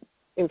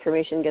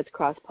information gets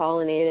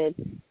cross-pollinated.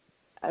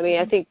 I mean,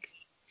 I think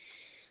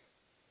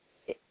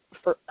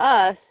for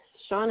us,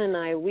 Shawn and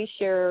I, we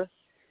share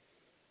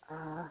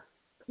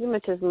pretty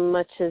much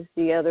as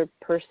the other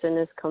person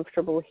is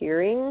comfortable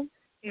hearing.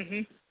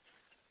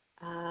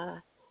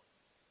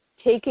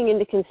 Taking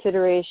into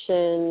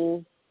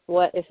consideration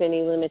what, if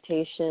any,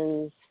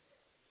 limitations,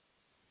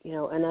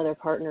 another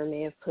partner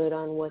may have put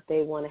on what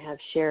they want to have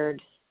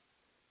shared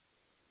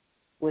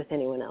with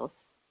anyone else.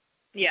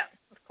 Yeah,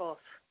 of course.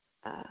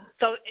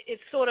 So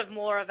it's sort of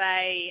more of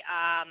a,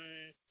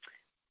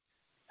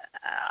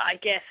 I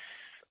guess,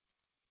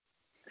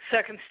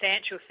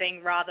 circumstantial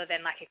thing rather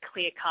than like a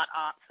clear-cut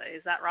answer.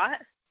 Is that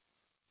right?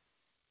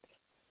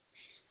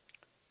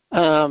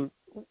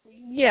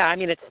 Yeah, I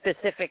mean, it's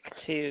specific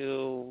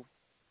to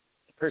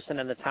the person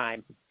and the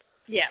time.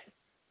 Yeah.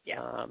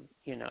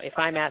 If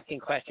I'm asking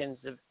questions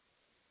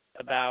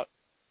about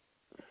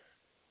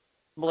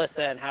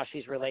Melissa and how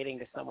she's relating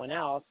to someone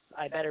else,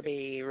 I better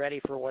be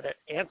ready for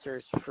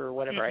answers for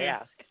whatever I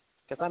ask,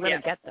 because I'm going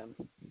to get them.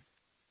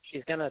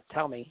 She's going to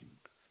tell me.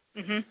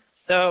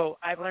 So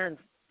I've learned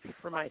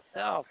for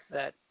myself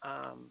that,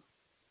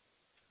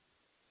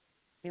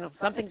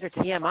 some things are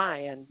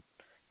TMI, and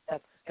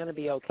that's going to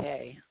be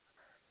okay.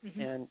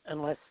 And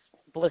unless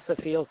Melissa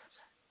feels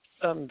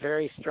some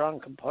very strong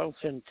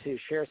compulsion to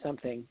share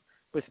something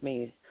with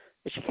me,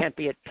 that she can't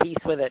be at peace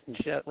with it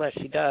unless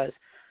she does,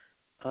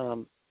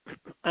 I'm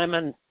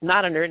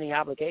not under any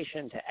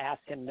obligation to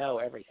ask and know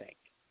everything.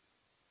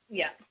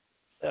 Yeah.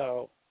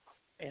 So,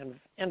 and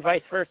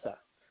vice versa.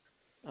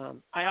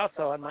 I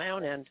also, on my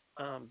own end,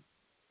 I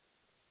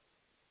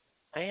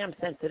am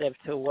sensitive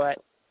to what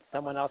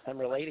someone else I'm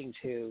relating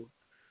to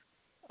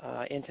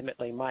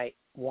intimately might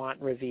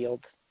want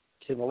revealed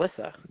to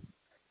Melissa.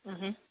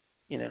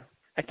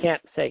 I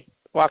can't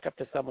walk up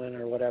to someone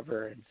or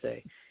whatever and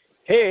say,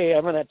 hey,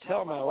 I'm going to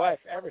tell my wife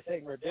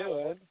everything we're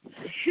doing.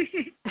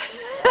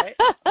 Right?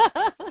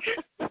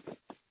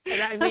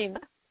 And I mean,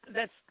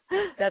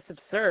 that's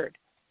absurd.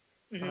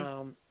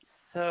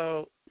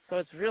 So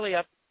it's really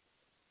up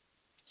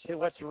to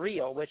what's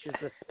real, which is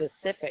the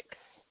specifics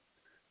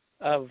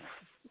of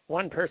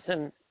one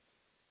person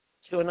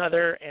to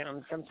another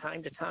and from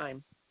time to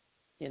time,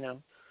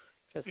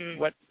 because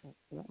what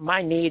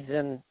my needs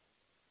and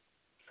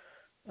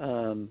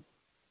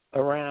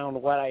around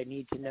what I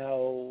need to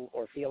know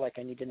or feel like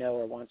I need to know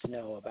or want to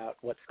know about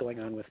what's going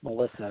on with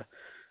Melissa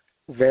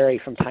vary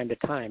from time to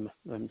time.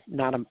 I'm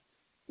not a,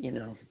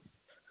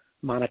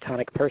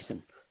 monotonic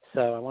person.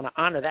 So I want to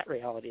honor that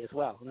reality as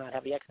well, not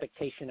have the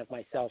expectation of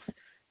myself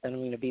that I'm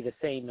going to be the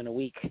same in a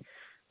week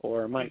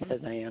or a month as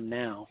I am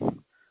now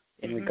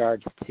in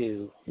regards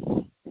to,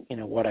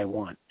 what I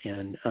want.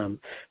 And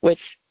which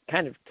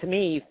kind of, to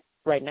me,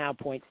 right now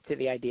points to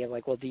the idea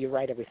of do you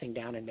write everything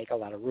down and make a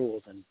lot of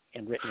rules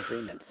and written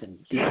agreements and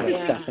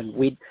stuff? And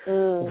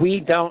we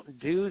don't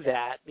do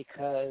that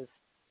because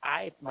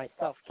I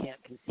myself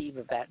can't conceive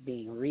of that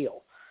being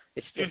real.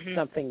 It's just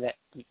something that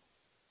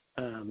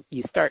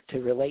you start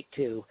to relate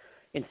to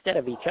instead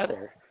of each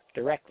other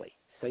directly.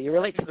 So you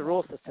relate to the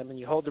rule system and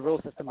you hold the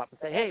rule system up and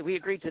say, hey, we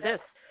agreed to this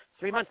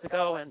 3 months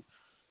ago, and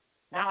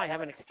now I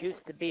have an excuse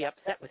to be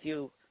upset with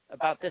you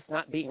about this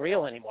not being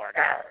real anymore.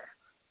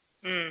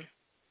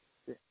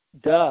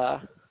 Duh.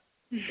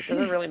 It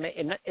doesn't really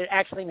it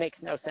actually makes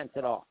no sense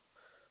at all.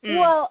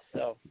 Well,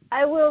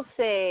 I will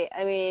say,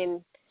 I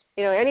mean,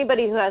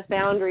 anybody who has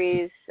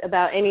boundaries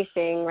about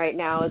anything right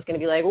now is going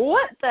to be like,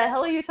 what the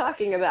hell are you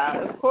talking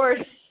about? Of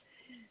course,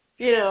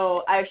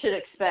 I should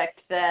expect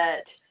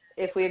that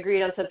if we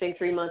agreed on something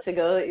 3 months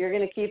ago, that you're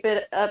going to keep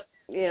it up,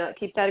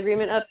 keep that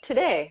agreement up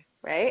today,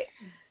 right?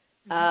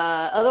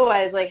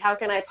 Otherwise, how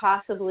can I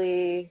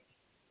possibly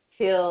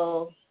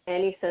feel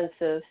any sense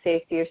of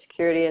safety or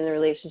security in the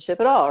relationship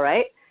at all,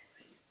 right?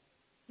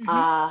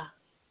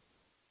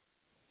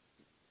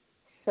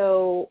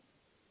 So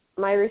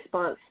my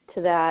response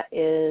to that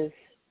is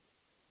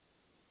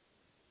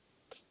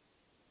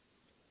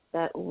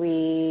that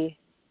we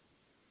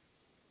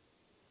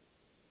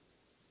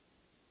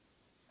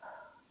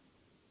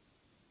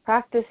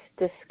practice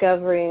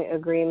discovering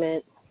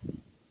agreement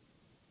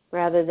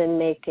rather than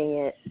making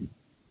it.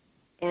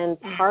 And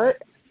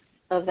part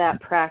of that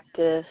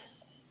practice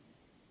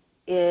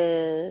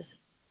is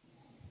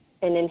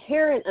an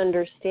inherent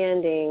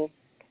understanding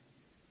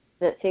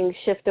that things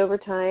shift over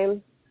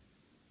time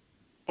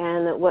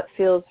and that what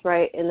feels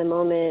right in the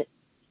moment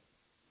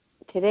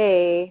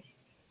today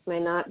may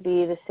not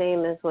be the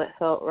same as what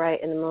felt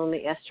right in the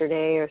moment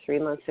yesterday or 3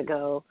 months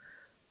ago.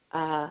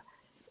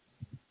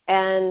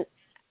 And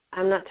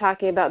I'm not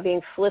talking about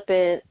being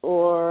flippant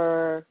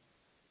or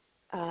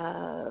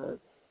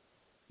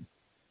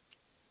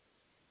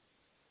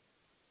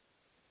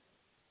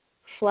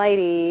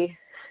flighty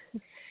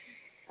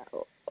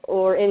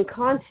or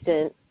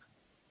inconstant.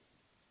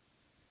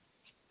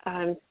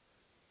 I'm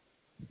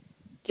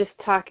just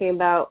talking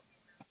about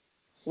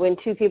when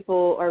two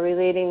people are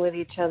relating with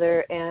each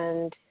other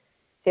and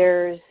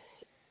there's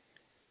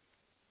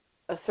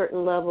a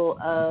certain level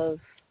of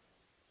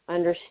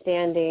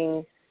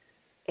understanding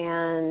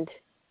and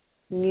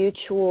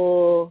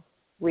mutual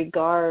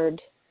regard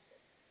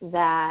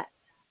that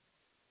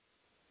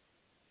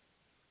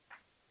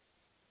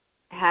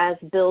has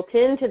built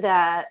into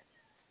that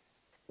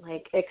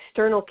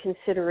external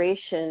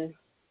consideration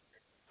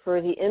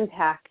for the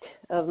impact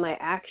of my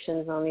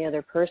actions on the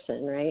other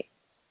person, right?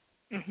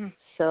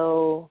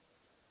 So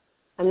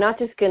I'm not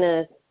just going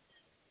to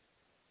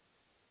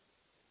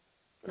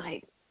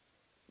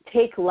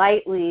take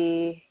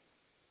lightly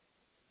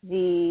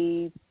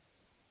the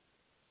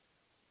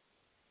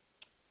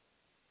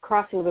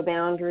crossing of a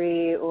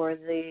boundary or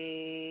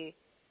the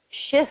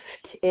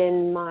shift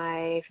in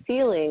my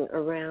feeling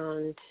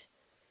around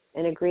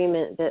an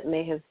agreement that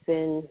may have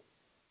been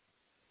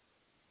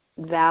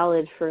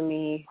valid for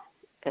me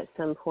at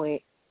some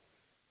point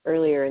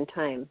earlier in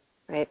time,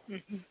 right?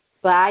 Mm-hmm.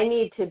 But I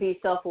need to be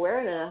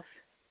self-aware enough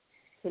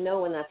to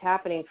know when that's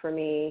happening for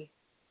me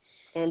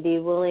and be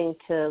willing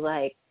to,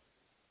 like,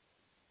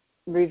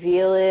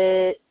 reveal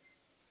it,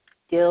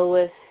 deal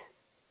with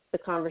the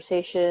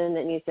conversation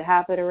that needs to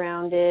happen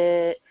around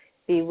it,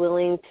 be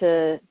willing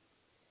to,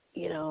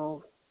 you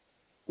know,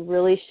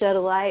 really shed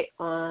a light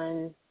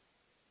on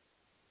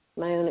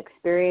my own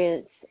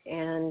experience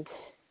and,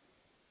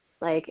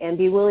 like, and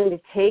be willing to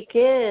take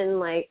in,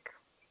 like,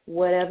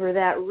 whatever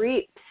that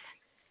reaps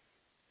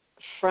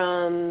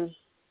from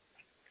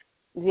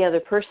the other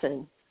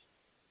person.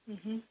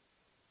 Mm-hmm.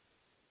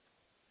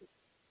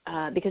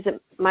 Because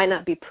it might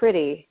not be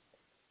pretty.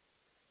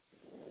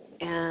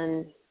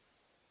 And,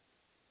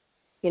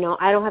 you know,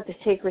 I don't have to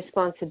take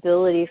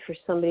responsibility for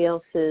somebody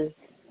else's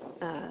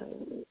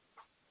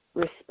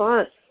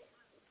response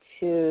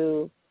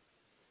to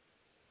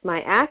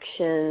my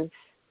actions,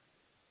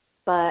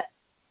 but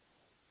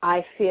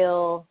I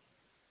feel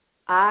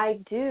I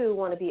do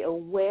want to be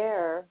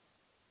aware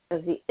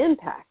of the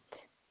impact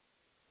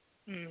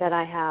that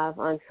I have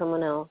on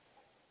someone else,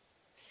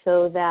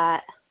 so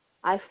that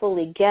I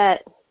fully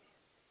get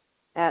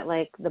at,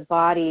 like, the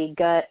body,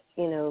 gut,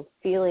 you know,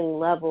 feeling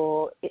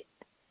level,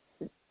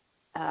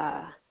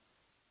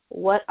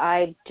 what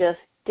I just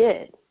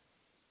did.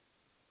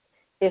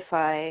 If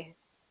I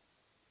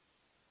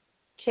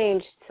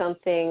changed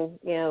something,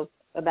 you know,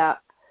 about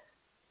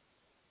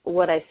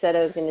what I said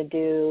I was going to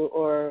do,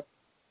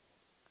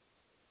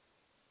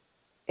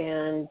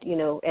 and, you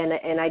know,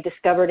 and I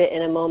discovered it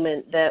in a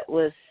moment that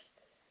was,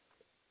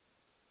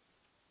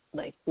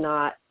 like,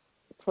 not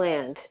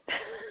planned.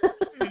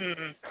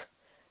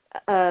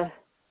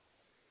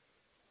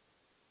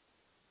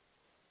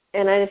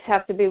 And I just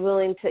have to be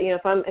willing to, you know,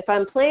 if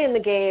I'm playing the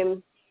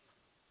game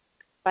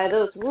by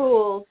those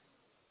rules,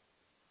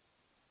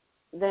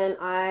 then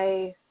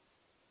I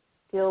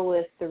deal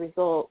with the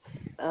results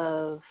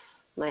of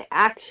my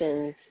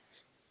actions,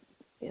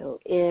 you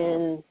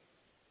know,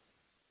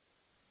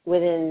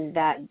 within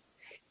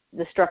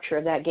the structure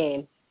of that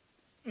game.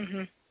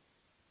 Mm-hmm.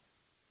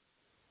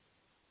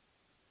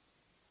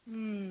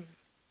 Mm.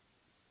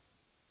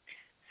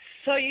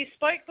 So you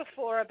spoke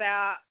before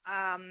about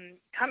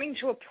coming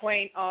to a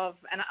point of,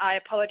 and I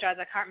apologize,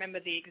 I can't remember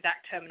the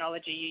exact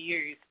terminology you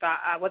used, but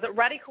was it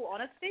radical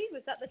honesty?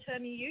 Was that the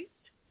term you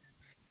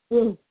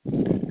used?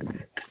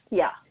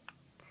 Yeah.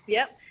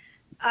 Yep.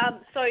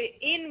 So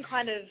in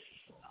kind of,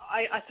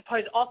 I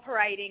suppose,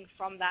 operating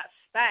from that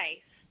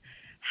space,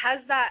 has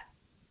that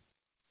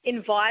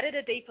invited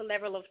a deeper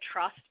level of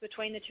trust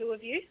between the two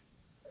of you?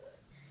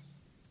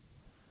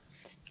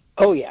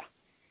 Oh, yeah.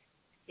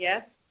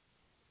 Yeah?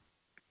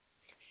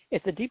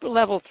 It's a deeper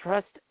level of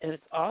trust, and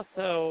it's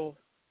also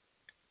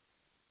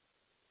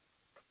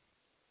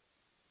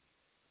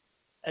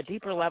a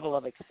deeper level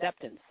of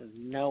acceptance, of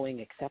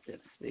knowing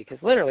acceptance.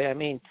 Because literally, I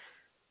mean,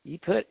 you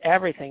put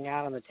everything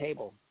out on the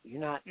table.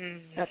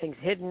 Nothing's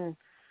hidden.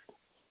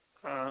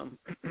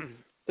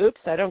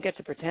 Oops, I don't get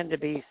to pretend to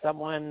be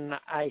someone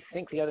I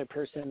think the other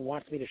person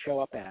wants me to show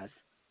up as.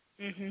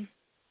 Mm-hmm.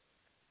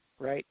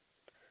 Right?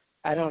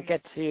 I don't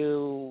get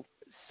to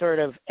sort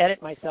of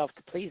edit myself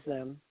to please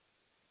them.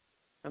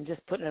 I'm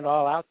just putting it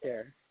all out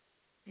there.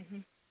 Mm-hmm.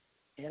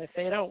 And if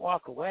they don't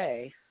walk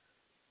away,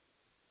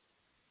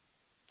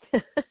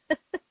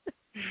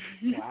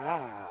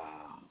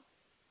 wow.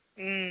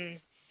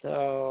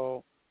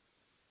 So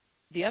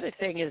the other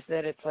thing is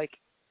that it's like,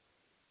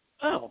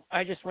 oh,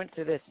 I just went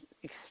through this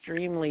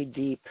extremely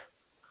deep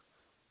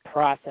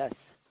process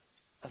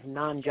of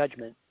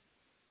non-judgment,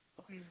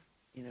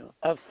 you know,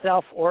 of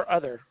self or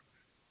other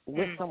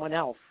with someone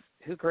else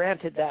who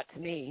granted that to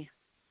me.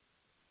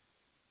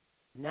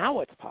 Now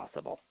what's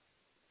possible?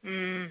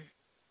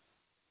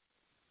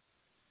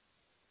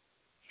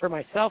 For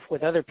myself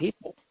with other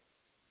people.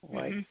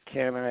 Like,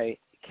 can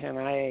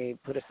I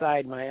put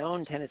aside my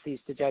own tendencies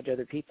to judge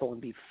other people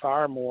and be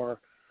far more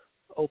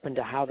open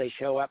to how they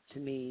show up to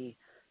me?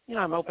 You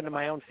know, I'm open to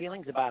my own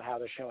feelings about how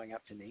they're showing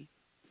up to me.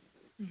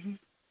 Mm-hmm.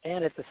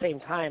 And at the same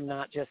time,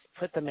 not just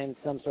put them in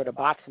some sort of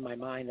box in my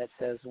mind that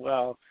says,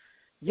 well,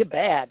 you're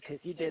bad because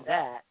you did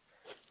that,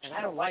 and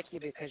I don't like you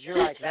because you're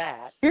like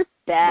that. You're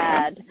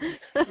bad.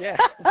 Yeah.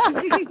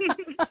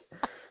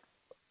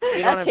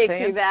 You know what I'm saying? That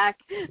takes me back.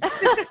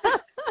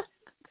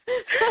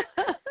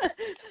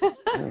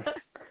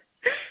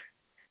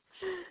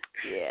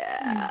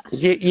 Yeah.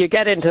 You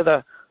get into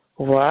the,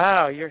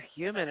 wow, you're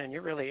human and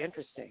you're really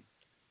interesting.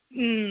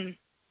 And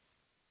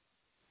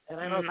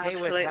I'm okay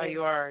with how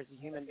you are as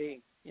a human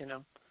being, you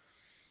know.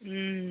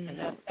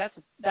 And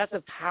that's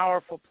a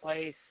powerful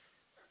place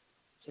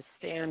to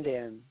stand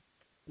in,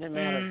 no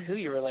matter who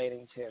you're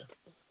relating to.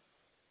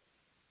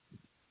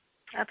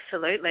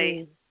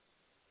 Absolutely.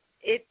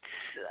 It's,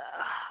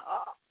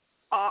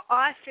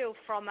 I feel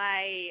from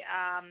a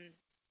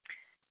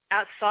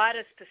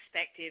outsider's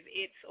perspective,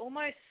 it's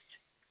almost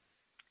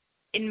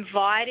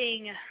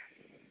inviting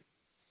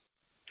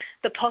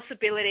the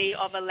possibility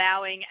of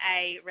allowing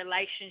a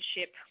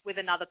relationship with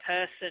another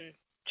person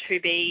to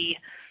be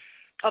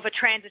of a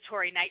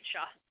transitory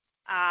nature.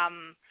 I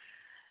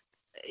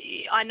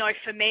know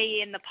for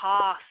me in the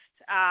past,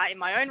 in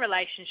my own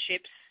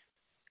relationships,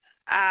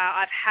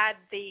 I've had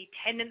the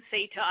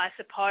tendency to, I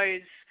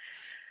suppose,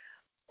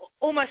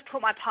 almost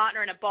put my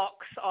partner in a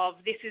box of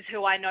this is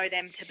who I know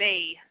them to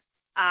be.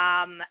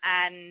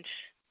 And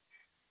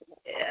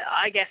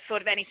I guess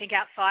sort of anything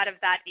outside of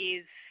that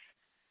is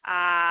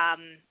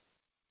outside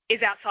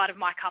of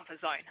my comfort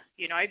zone,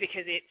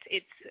 because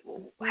it's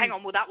hang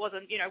on, well, that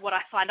wasn't, what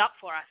I signed up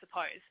for, I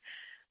suppose.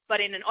 But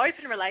in an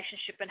open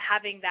relationship and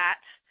having that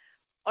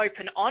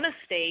open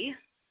honesty,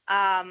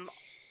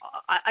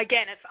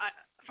 again,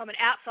 from an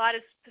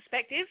outsider's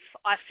perspective,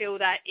 I feel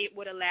that it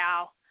would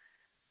allow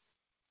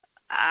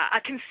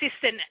a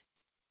consistent,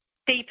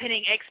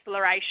 deepening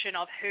exploration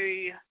of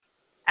who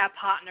our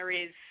partner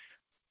is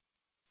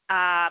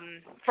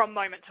from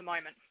moment to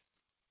moment.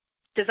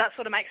 Does that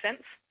sort of make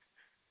sense?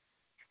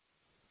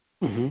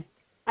 Mm-hmm.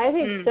 I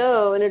think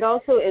so, and it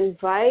also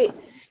invites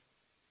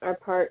our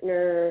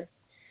partner.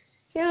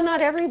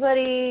 Not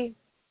everybody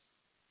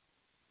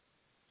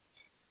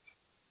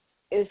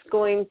is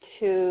going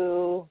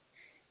to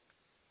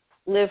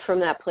live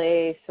from that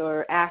place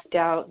or act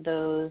out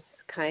those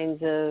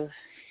kinds of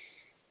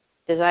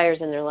desires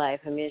in their life.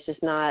 I mean, it's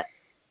just not,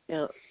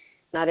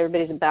 not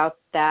everybody's about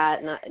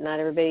that. Not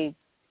everybody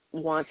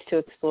wants to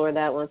explore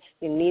that,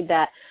 need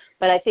that.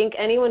 But I think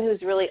anyone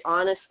who's really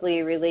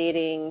honestly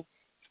relating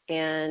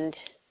and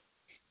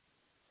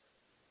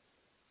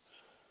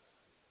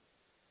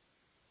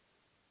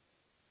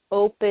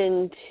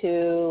open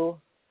to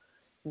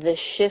the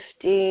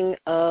shifting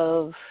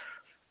of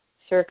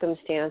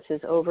circumstances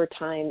over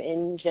time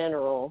in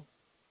general,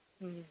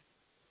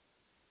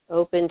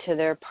 open to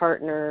their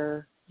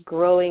partner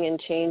growing and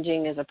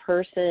changing as a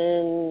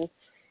person,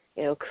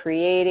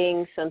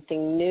 creating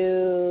something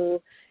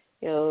new,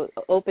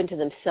 open to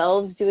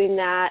themselves doing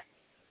that.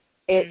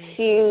 It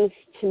seems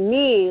to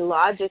me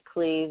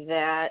logically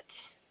that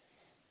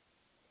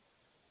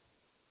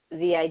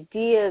the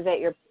idea that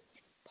your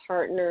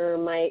partner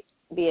might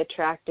be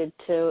attracted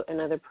to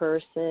another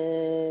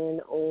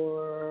person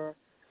or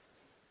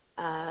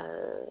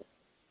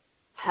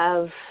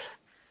have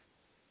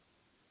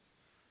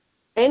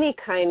any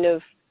kind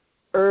of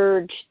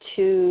urge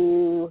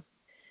to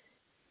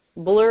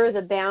blur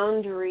the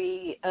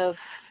boundary of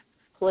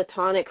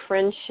platonic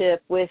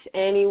friendship with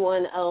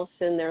anyone else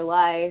in their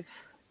life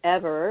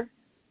ever.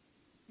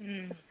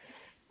 It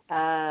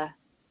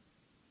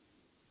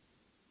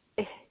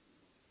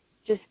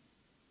just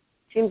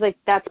seems like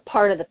that's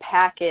part of the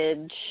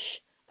package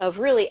of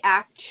really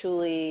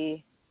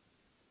actually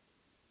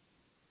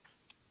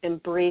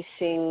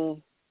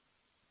embracing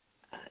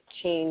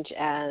change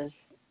as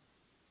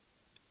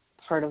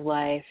part of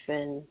life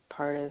and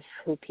part of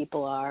who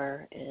people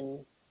are and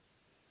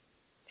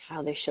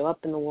how they show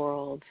up in the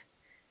world.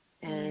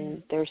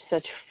 And there's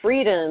such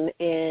freedom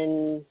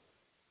in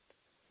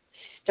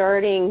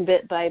starting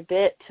bit by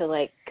bit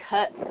to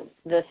cut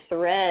the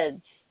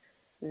threads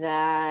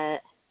that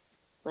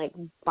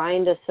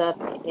bind us up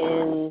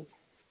in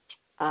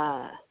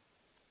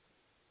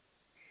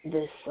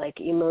this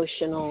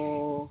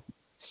emotional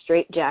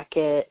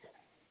straitjacket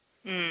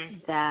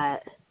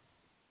that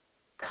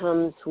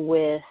comes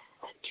with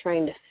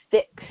trying to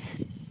fix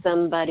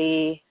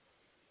somebody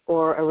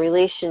or a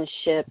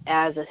relationship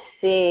as a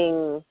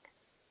thing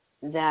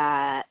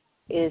that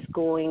is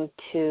going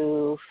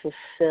to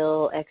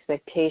fulfill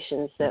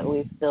expectations that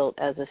we've built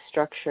as a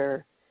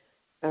structure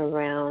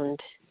around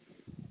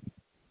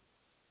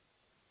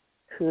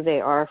who they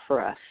are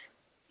for us.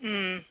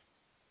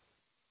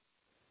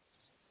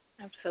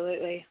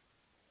 Absolutely.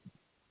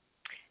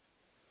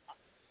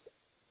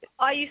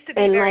 I used to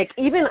be and very...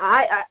 even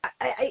I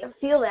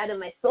feel that in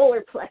my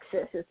solar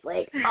plexus. It's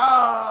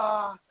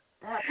oh,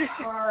 that's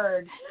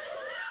hard.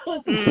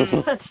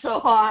 That's so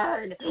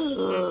hard.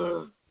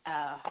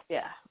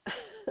 Yeah.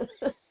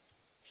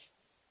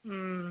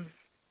 I'm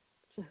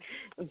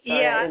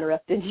sorry I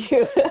interrupted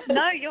you.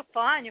 No, you're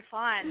fine.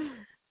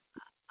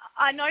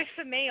 I know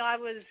for me, I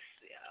was,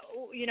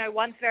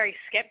 once very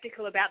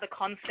skeptical about the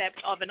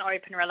concept of an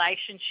open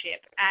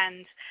relationship.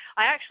 And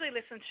I actually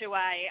listened to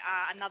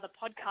another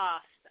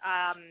podcast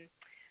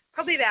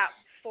probably about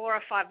 4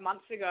 or 5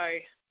 months ago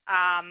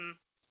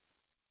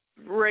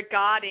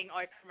regarding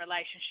open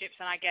relationships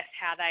and I guess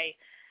how they,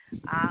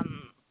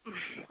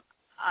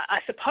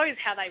 I suppose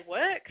how they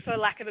work, for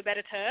lack of a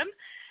better term.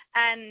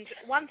 And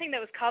one thing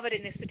that was covered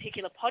in this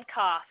particular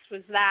podcast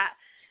was that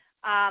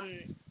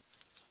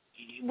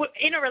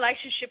in a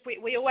relationship,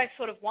 we always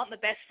sort of want the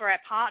best for our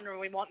partner,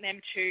 and we want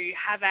them to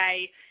have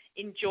a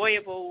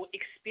enjoyable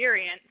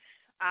experience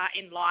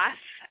in life.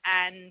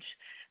 And,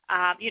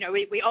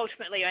 we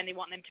ultimately only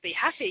want them to be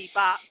happy.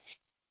 But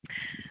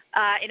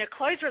in a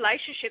closed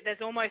relationship,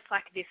 there's almost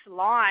this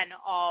line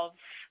of,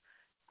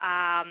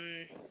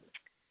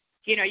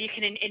 you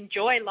can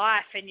enjoy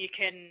life and you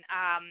can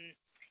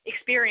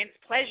experience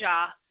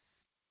pleasure,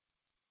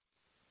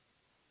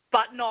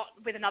 but not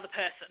with another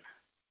person.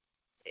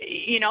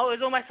 It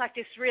was almost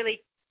this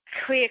really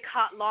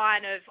clear-cut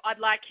line of I'd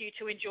like you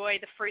to enjoy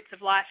the fruits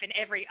of life in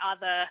every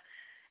other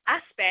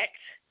aspect,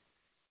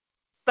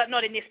 but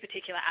not in this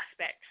particular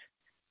aspect.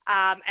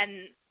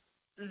 And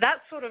that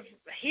sort of,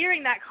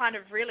 hearing that kind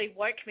of really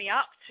woke me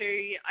up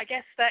to, I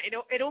guess, that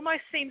it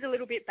almost seems a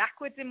little bit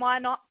backwards in my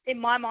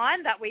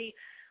mind, that we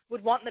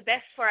would want the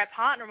best for our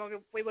partner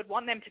and we would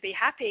want them to be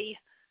happy,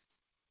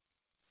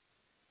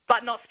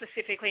 but not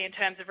specifically in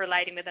terms of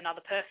relating with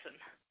another person.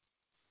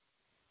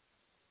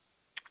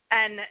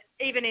 And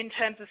even in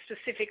terms of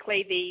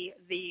specifically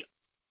the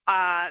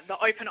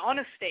open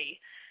honesty,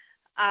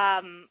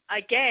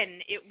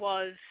 again, it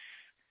was,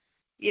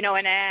 in our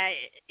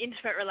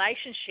intimate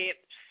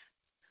relationships,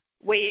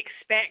 we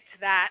expect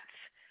that,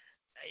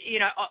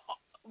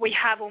 we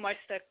have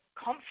almost a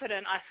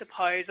confidant, I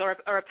suppose,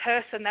 or a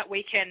person that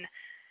we can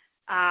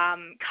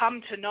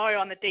come to know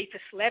on the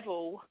deepest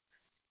level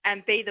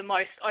and be the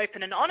most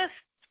open and honest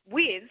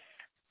with.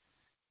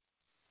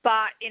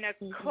 But in a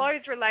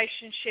closed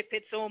relationship,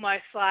 it's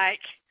almost like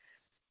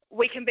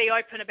we can be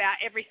open about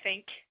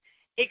everything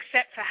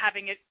except for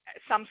having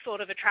some sort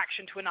of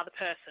attraction to another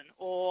person,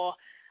 or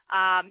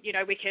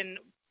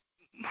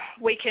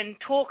we can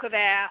talk of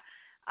our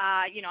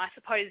I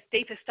suppose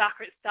deepest,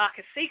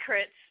 darkest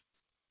secrets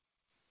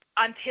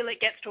until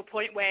it gets to a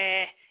point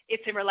where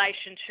it's in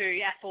relation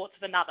to our thoughts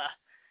of another.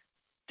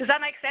 Does that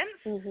make sense?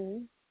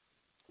 Mm-hmm.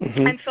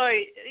 Mm-hmm. And so,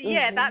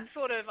 that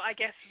sort of, I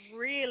guess,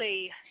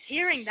 really,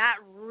 hearing that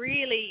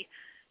really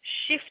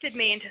shifted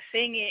me into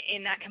seeing it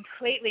in a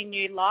completely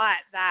new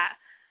light, that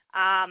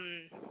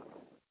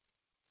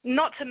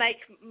not to make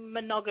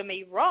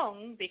monogamy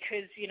wrong,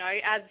 because,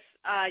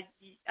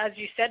 as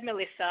you said,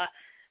 Melissa,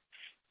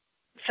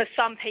 for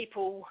some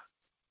people,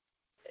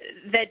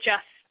 they're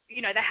just,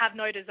 they have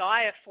no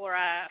desire for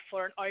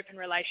an open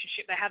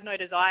relationship. They have no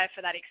desire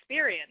for that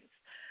experience.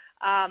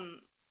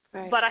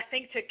 Right. But I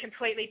think to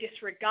completely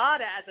disregard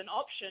it as an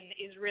option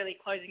is really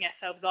closing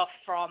ourselves off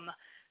from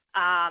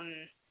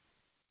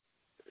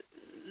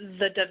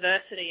the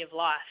diversity of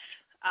life,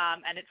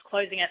 and it's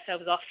closing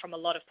ourselves off from a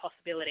lot of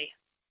possibility.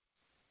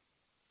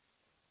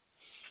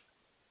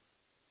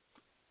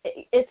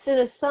 It's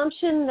an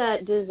assumption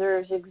that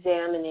deserves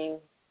examining,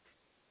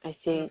 I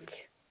think.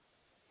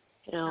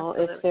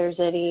 Absolutely. If there's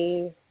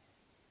any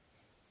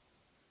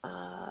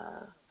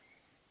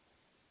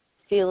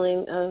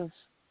feeling of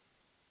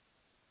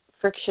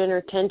friction or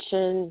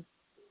tension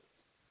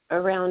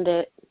around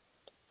it.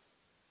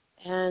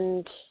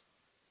 And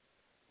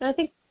I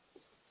think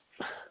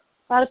a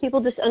lot of people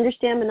just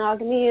understand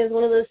monogamy as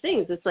one of those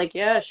things. It's like,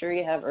 yeah, sure,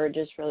 you have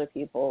urges for other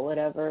people,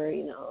 whatever,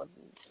 it's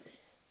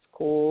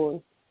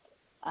cool.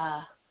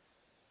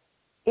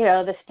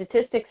 The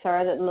statistics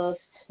are that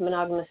most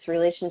monogamous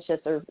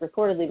relationships, or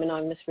reportedly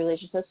monogamous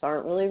relationships,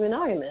 aren't really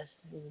monogamous.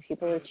 And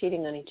people are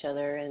cheating on each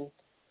other and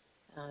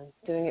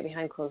doing it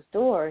behind closed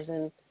doors.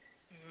 And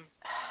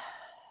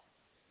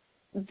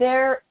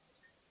there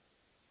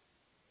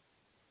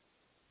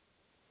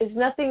is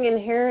nothing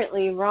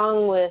inherently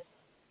wrong with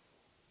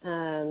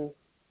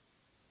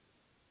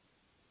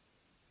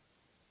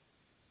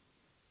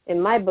in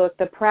my book,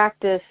 the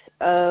practice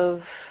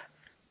of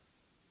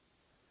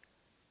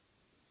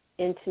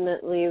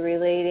intimately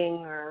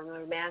relating or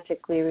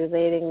romantically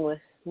relating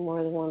with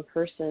more than one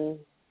person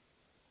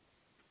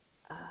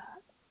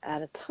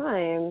at a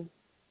time,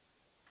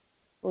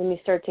 when we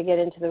start to get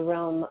into the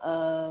realm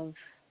of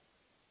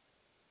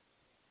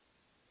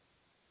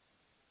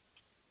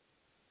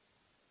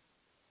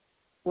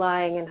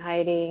lying and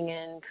hiding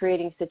and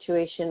creating a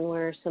situation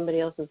where somebody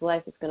else's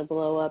life is going to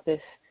blow up if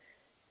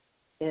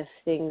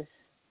things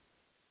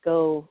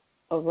go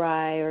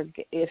awry, or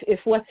if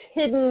what's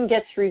hidden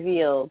gets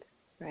revealed,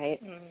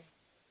 right?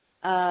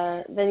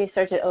 Then you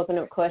start to open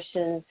up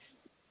questions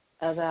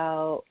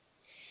about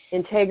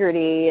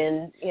integrity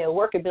and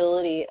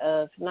workability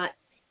of not,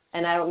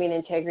 and I don't mean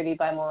integrity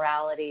by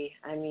morality,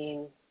 I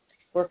mean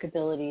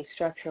workability,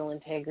 structural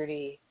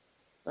integrity,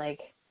 like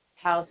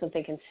how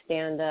something can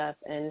stand up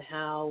and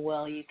how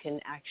well you can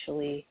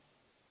actually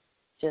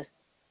just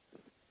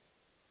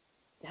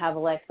have a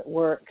life that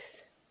works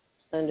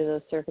under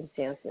those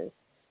circumstances.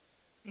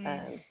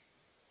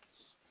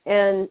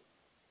 And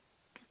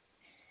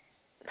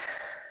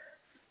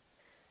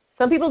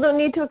some people don't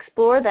need to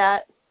explore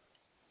that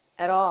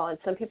at all, and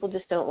some people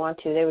just don't want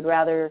to. They would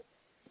rather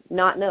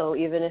not know,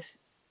 even if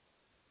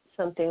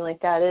something like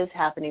that is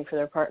happening for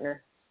their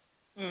partner.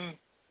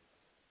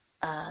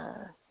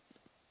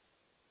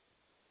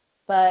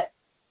 But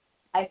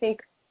I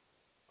think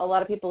a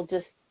lot of people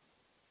just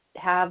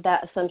have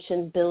that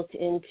assumption built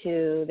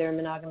into their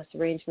monogamous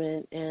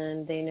arrangement,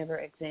 and they never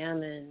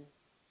examine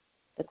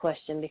the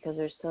question because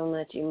there's so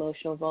much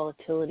emotional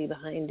volatility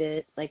behind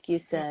it. Like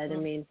you said, I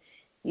mean,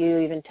 you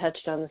even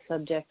touched on the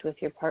subject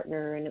with your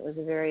partner, and it was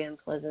a very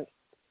unpleasant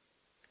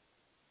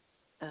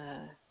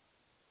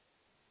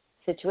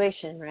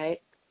situation, right?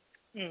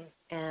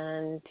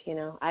 And,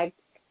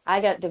 I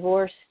got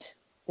divorced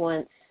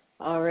once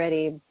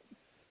already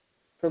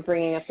for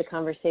bringing up the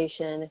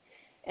conversation.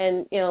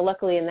 And,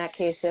 luckily in that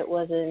case, it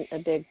wasn't a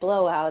big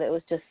blowout. It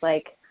was just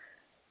like,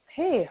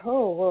 hey,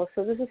 well,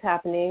 so this is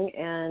happening,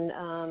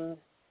 and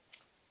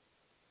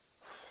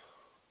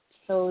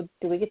so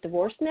do we get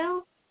divorced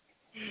now?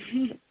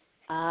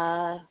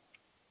 Yeah,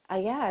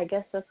 I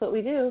guess that's what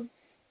we do.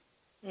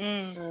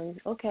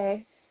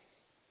 Okay.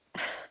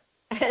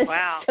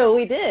 Wow. So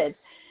we did.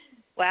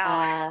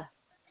 Wow.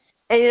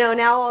 And,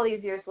 now all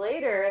these years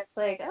later, it's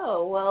like,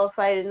 oh, well, if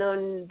I had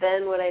known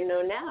then what I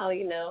know now,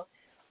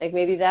 like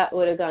maybe that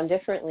would have gone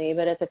differently.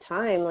 But at the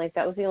time, like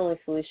that was the only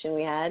solution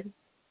we had.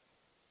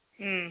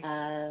 Didn't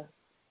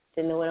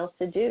know what else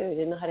to do.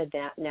 Didn't know how to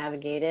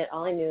navigate it.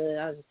 All I knew is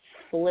I was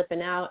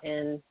flipping out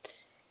and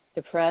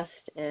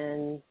depressed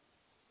and,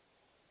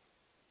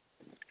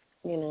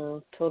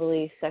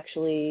 totally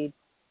sexually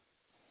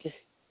just,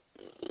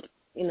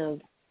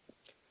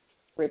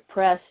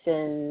 repressed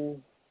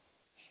and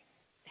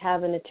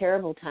having a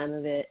terrible time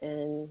of it,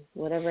 and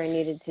whatever I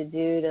needed to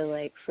do to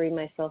like free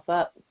myself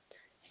up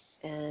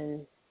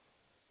and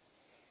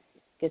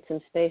get some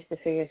space to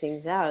figure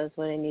things out is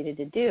what I needed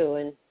to do,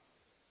 and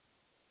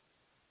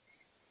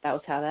that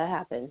was how that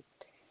happened.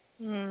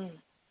 And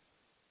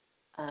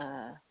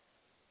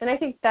I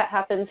think that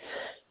happens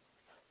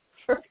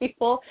for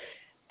people.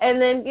 And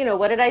then,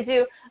 what did I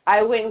do?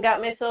 I went and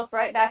got myself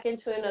right back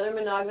into another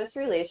monogamous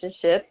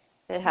relationship.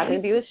 It happened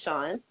to be with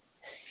Shawn.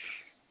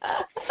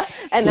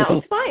 And that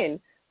was fine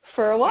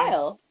for a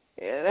while,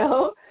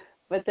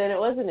 but then it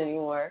wasn't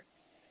anymore.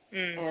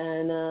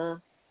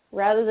 And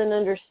rather than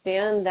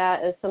understand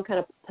that as some kind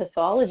of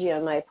pathology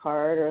on my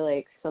part or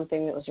like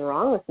something that was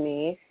wrong with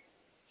me,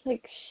 it's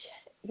like,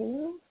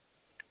 shit,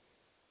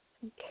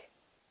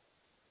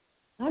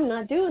 I'm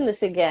not doing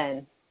this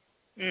again.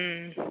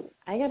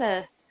 I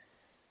gotta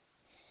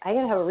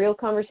have a real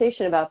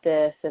conversation about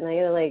this, and I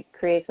gotta like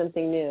create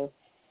something new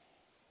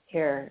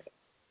here,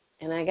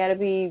 and I gotta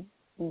be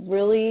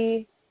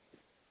really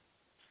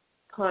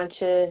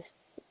conscious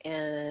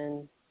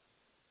and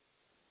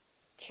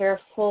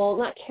careful,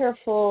 not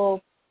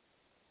careful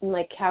and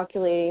like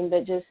calculating,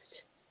 but just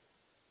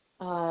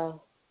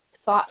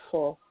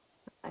thoughtful,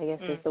 I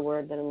guess is the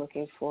word that I'm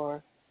looking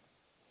for,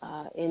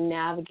 in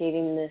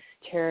navigating this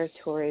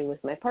territory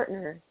with my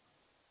partner,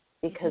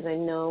 because I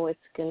know it's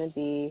going to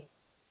be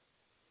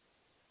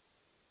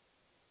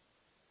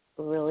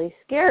really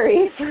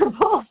scary for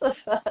both of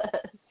us.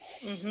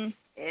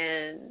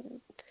 And,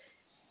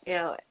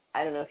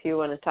 I don't know if you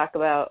want to talk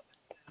about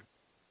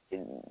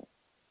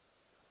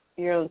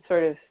your own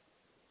sort of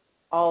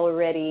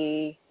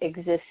already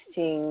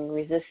existing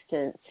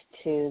resistance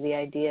to the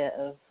idea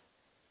of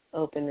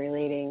open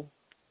relating.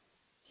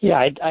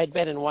 Yeah, I'd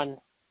been in one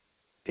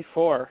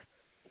before,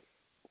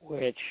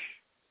 which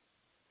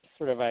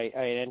sort of I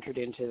entered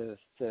into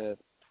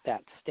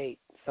that state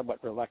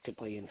somewhat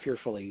reluctantly and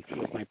fearfully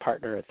with my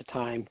partner at the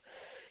time,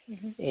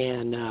 and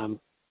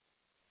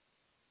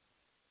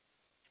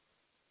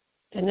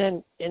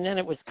then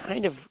it was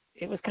kind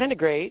of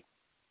great.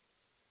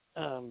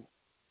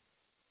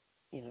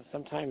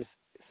 Sometimes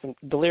some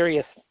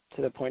delirious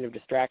to the point of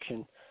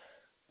distraction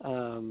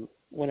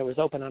when it was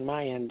open on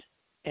my end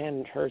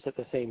and hers at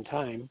the same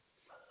time.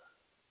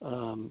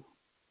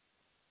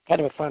 Kind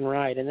of a fun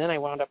ride. And then I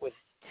wound up with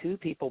two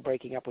people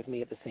breaking up with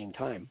me at the same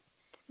time.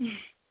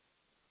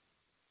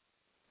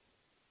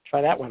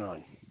 Try that one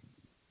on.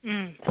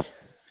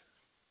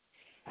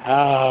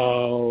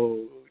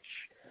 Ouch.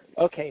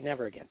 Okay,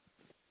 never again.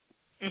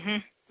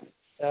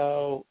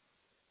 So.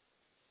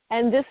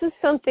 And this is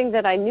something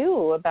that I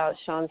knew about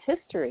Shawn's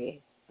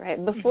history,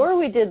 right? Before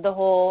we did the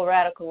whole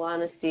radical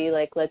honesty,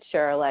 like let's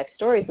share our life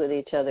stories with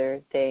each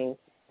other thing,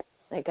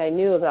 like I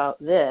knew about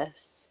this.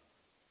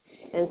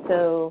 And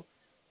so,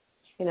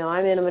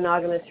 I'm in a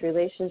monogamous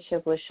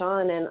relationship with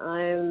Shawn, and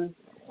I'm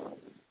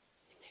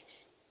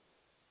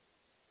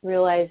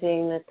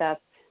realizing that that's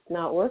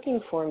not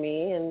working for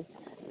me, and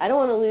I don't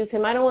want to lose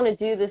him. I don't want to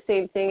do the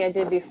same thing I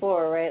did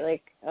before, right?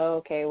 Like, oh,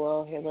 okay,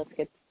 well, here,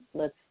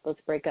 let's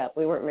break up.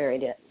 We weren't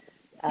married yet.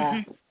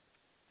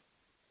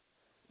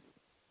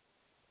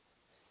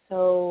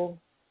 So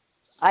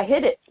I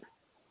hid it.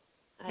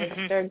 I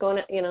started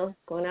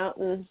going out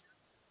and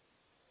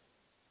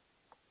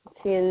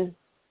seeing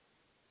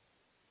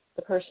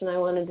the person I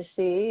wanted to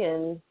see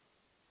and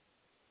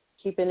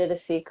keeping it a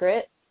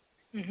secret,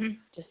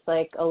 just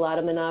like a lot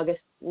of monogamous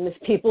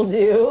people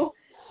do.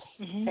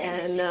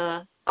 And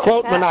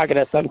quote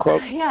monogamous,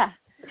 unquote. Yeah,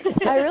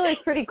 I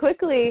realized pretty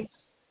quickly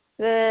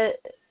that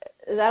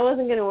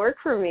wasn't going to work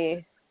for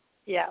me.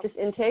 Yeah. Just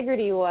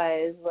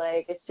integrity-wise,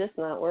 like it's just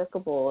not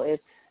workable.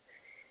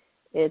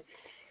 It's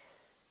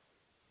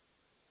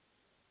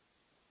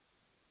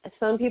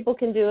some people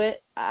can do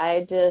it.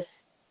 I just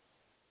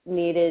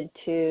needed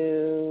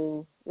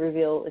to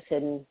reveal what was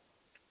hidden.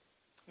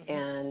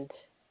 And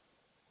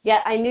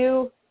yet I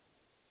knew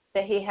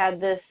that he had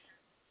this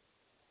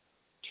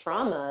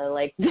trauma,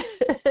 like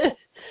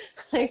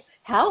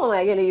how am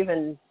I going to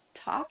even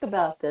talk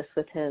about this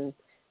with him?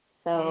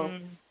 So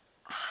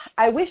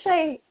I wish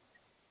I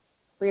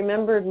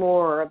remembered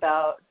more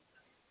about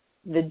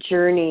the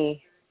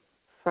journey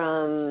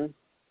from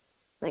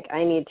like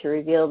I need to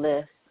reveal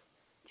this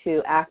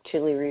to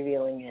actually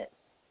revealing it.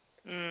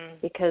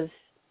 Because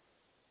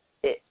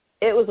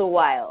it was a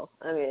while.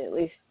 I mean, at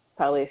least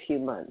probably a few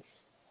months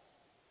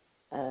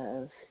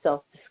of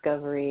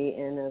self-discovery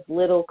and of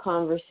little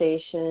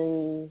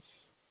conversations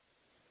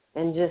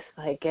and just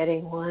like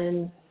getting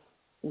one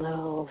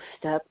little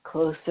step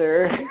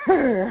closer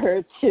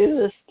to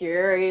the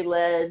scary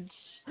ledge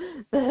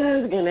that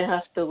I was going to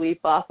have to leap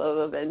off of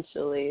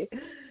eventually.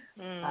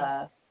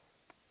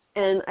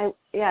 And I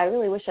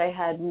really wish I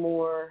had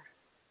more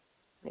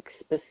like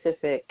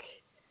specific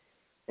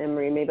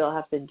memory. Maybe I'll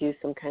have to do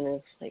some kind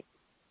of like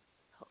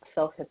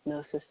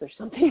self-hypnosis or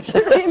something to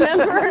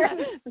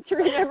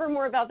remember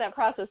more about that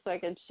process so I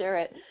can share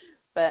it.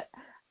 But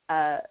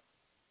the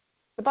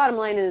bottom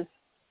line is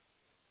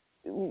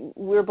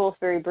we're both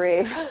very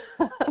brave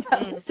about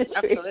the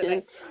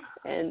situation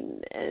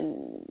and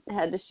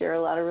had to share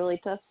a lot of really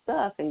tough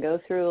stuff and go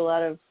through a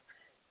lot of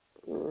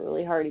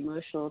really hard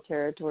emotional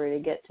territory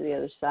to get to the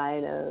other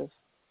side of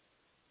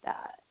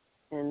that.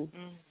 And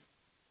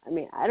I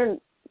mean, I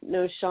don't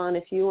know, Shawn,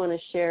 if you want to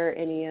share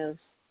any of,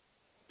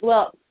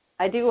 well,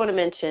 I do want to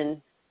mention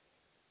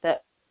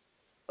that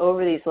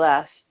over these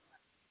last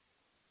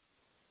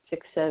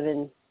 6,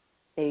 7,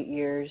 8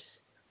 years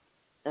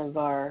of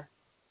our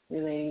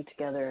relating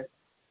together,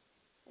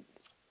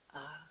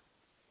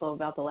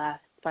 about the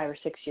last 5 or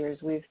 6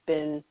 years, we've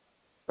been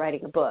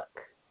writing a book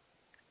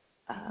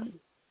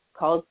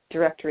called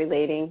Direct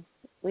Relating.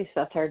 At least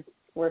that's our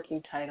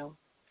working title.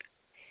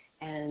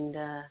 And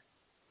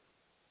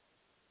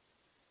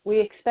we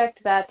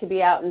expect that to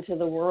be out into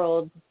the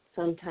world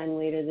sometime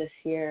later this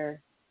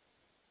year,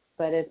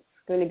 but it's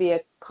going to be a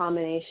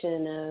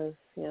combination of,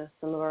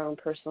 some of our own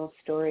personal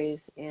stories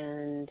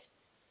and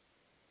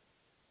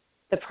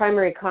the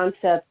primary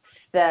concepts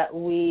that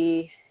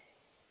we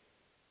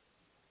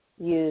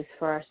use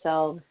for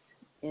ourselves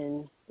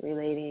in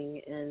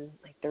relating, and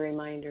like the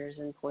reminders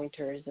and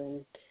pointers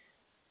and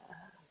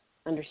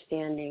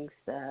understandings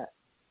that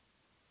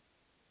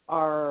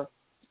are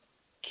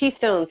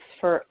keystones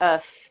for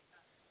us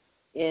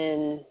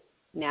in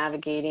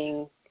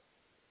navigating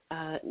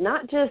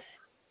not just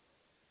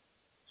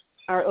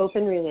our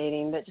open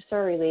relating, but just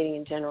our relating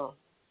in general.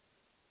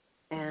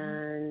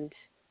 And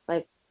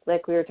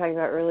like we were talking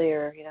about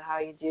earlier, how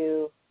you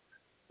do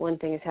one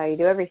thing is how you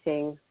do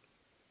everything.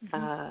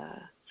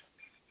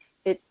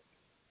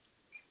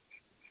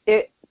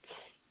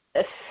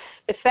 It's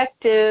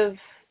effective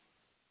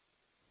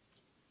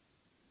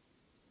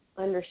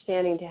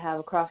understanding to have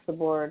across the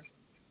board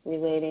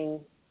relating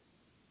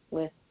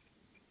with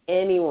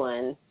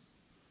anyone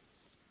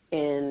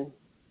in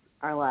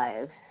our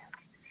lives.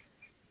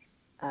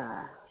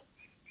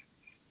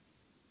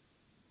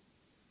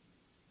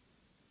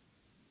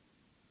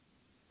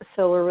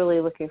 So we're really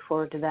looking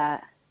forward to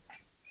that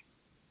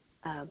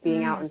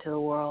being out into the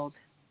world.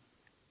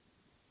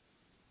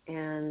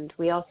 And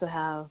we also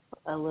have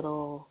a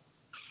little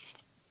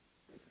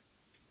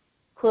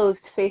closed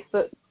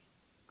Facebook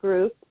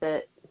group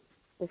that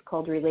is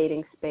called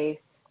Relating Space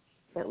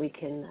that we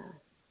can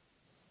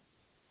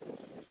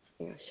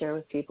share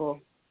with people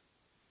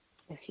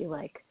if you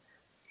like.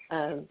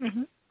 And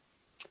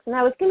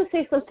I was going to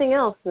say something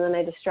else, and then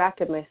I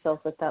distracted myself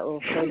with that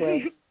little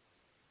segue.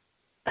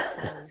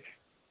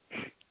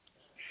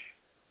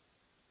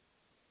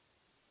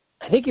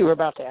 I think you were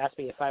about to ask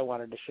me if I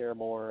wanted to share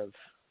more of...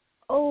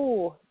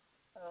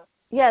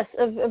 Yes,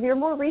 of your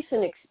more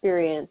recent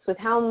experience with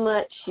how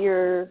much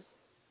your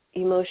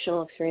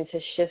emotional experience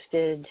has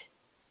shifted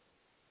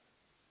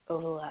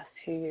over the last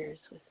few years.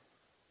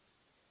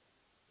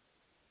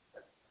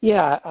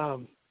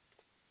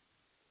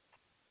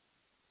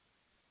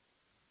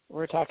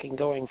 We're talking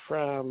going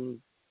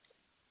from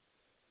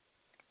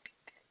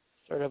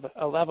sort of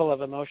a level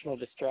of emotional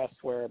distress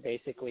where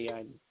basically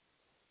I'm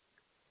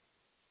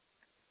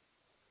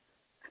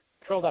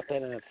curled up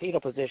in a fetal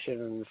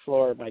position on the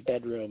floor of my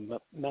bedroom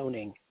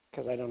moaning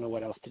because I don't know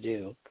what else to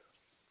do,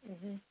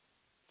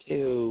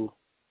 to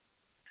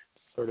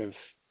sort of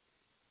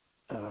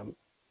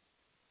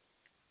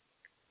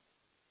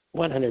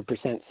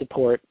 100%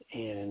 support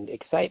and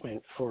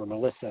excitement for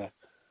Melissa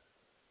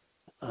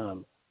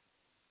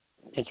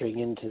entering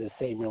into the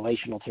same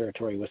relational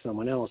territory with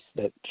someone else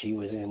that she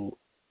was in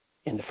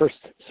the first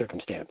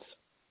circumstance.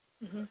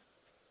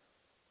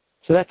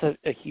 So that's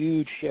a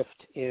huge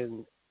shift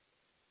in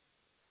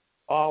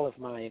all of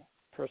my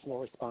personal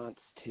response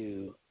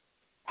to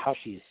how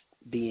she's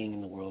being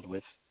in the world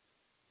with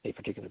a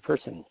particular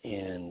person,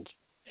 and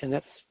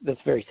that's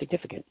very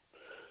significant,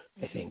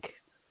 I think.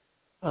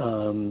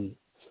 And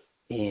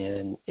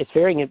it's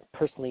very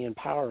personally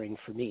empowering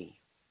for me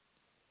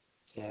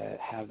to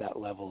have that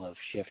level of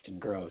shift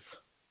and growth.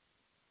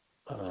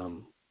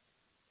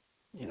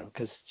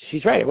 Because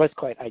she's right.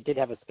 I did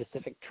have a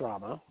specific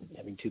trauma.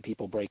 Having two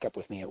people break up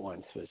with me at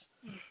once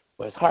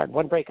was hard.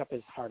 One breakup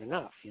is hard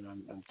enough.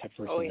 I'm the type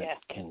of person that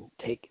can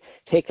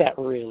take that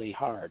really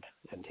hard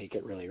and take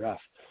it really rough.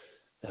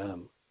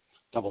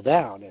 Double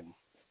down and,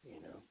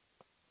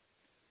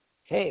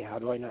 hey, how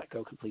do I not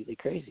go completely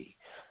crazy?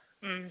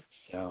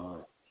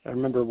 So I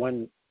remember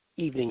one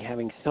evening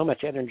having so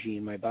much energy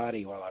in my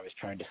body while I was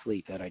trying to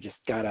sleep that I just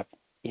got up,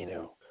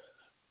 in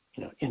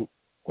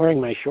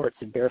wearing my shorts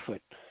and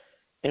barefoot,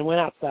 and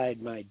went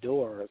outside my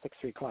door. It's like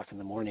 3 o'clock in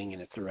the morning,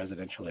 and it's a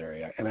residential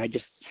area, and I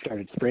just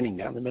started sprinting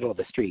down the middle of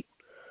the street.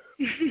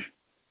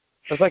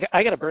 I was like,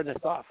 I got to burn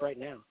this off right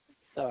now.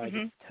 So I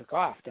just took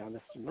off down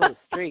this middle of the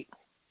street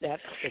as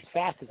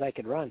fast as I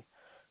could run,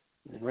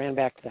 and then ran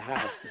back to the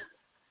house.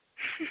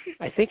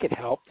 I think it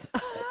helped.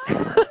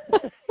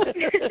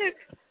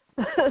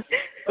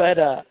 But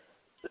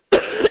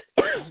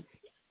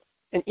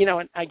and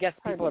and I guess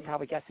people are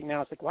probably guessing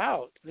now. It's like,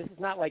 wow, this is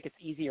not like it's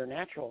easy or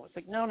natural. It's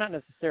like, no, not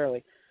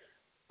necessarily.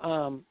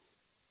 One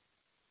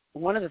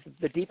of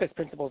the deepest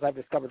principles I've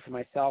discovered for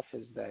myself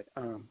is that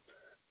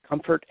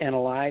comfort and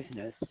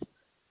aliveness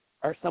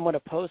are somewhat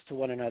opposed to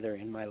one another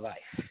in my life.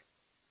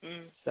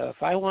 So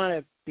if I want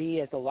to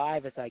be as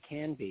alive as I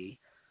can be,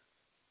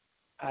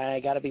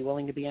 I got to be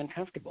willing to be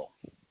uncomfortable.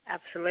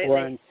 Absolutely. Or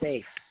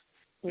unsafe.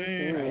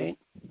 Right?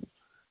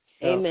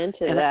 So, Amen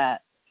to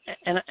that.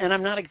 And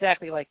I'm not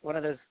exactly like one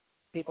of those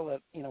people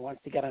that,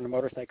 wants to get on a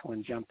motorcycle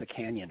and jump a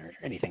canyon or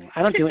anything.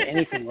 I don't do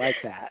anything like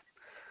that.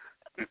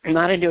 I'm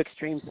not into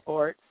extreme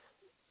sports,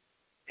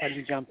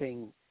 bungee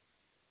jumping,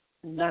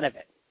 none of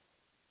it.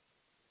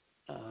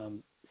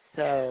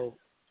 So,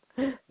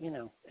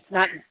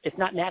 it's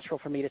not natural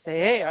for me to say,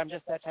 hey, I'm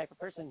just that type of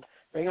person.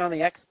 Bring on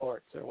the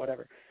exports or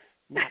whatever.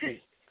 Not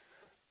me.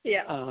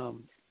 Yeah.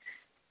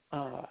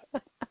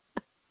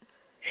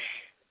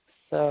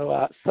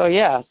 So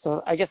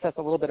I guess that's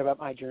a little bit about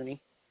my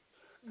journey.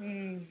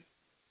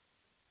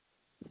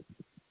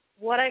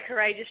 What a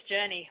courageous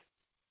journey.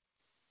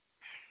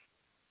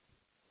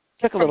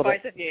 Took a little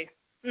bit. From both bit. of you.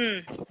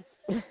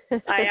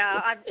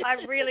 I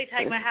really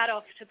take my hat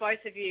off to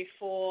both of you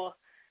for,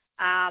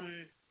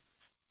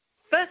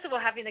 first of all,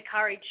 having the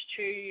courage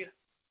to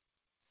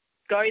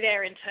go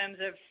there in terms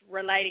of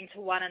relating to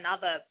one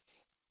another,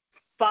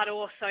 but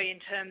also in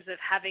terms of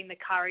having the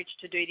courage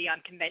to do the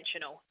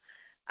unconventional.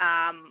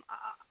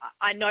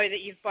 I know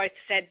that you've both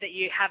said that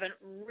you haven't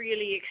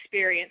really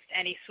experienced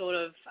any sort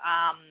of,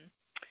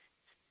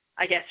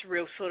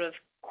 real sort of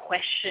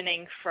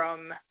questioning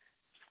from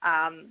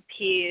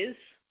peers.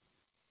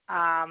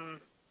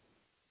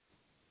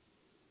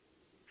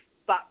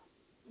 But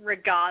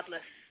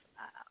regardless,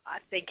 I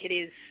think it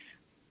is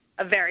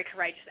a very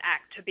courageous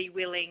act to be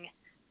willing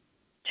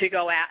to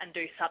go out and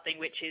do something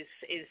which is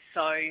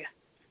so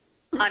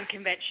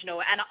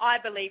unconventional, and I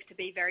believe to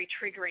be very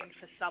triggering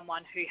for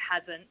someone who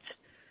hasn't,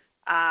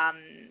 I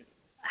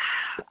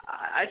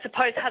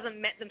suppose, hasn't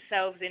met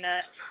themselves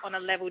on a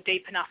level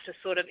deep enough to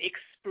sort of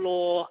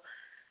explore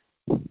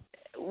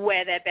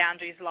where their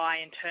boundaries lie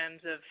in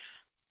terms of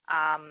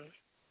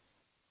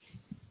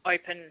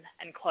open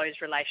and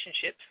closed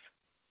relationships.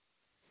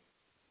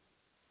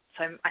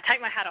 So I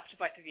take my hat off to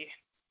both of you.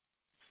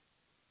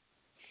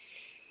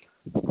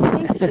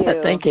 Thank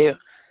you. Thank you.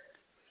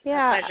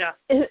 Yeah, pleasure.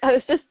 I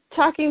was just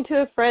talking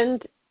to a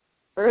friend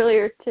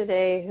earlier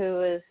today who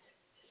was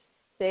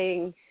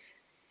saying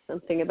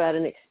something about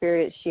an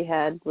experience she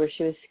had where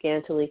she was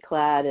scantily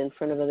clad in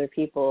front of other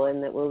people,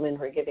 and that women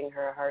were giving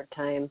her a hard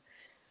time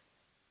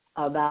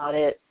about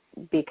it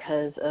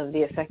because of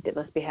the effect it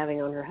must be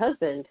having on her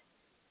husband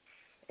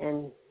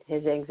and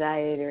his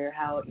anxiety, or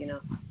how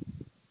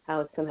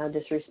it's somehow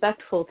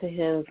disrespectful to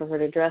him for her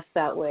to dress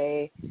that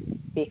way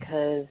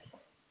because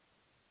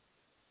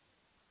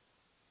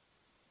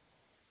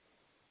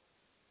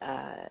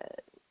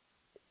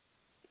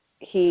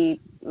he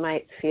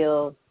might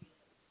feel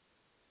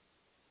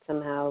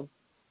somehow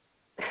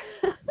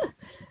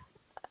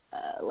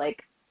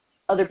like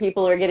other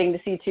people are getting to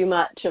see too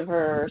much of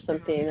her or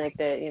something like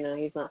that,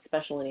 he's not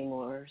special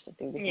anymore or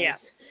something. Yeah.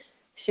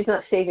 She's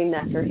not saving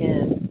that for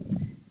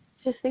him.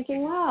 Just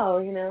thinking, wow,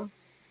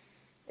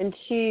 and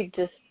she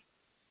just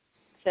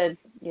said,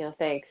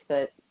 thanks,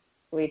 but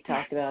we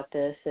talked about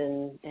this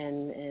and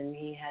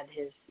he had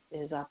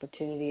his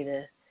opportunity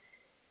to,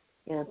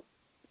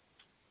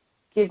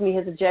 give me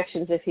his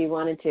objections if he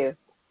wanted to.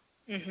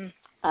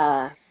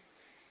 But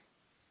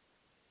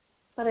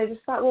I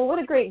just thought, well, what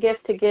a great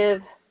gift to give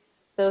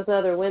those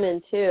other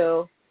women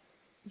too.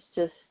 It's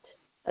just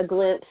a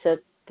glimpse at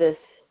this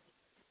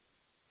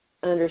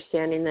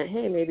understanding that,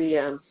 hey, maybe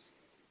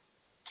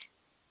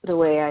the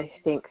way I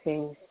think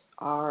things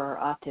are or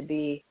ought to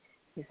be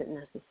isn't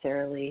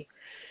necessarily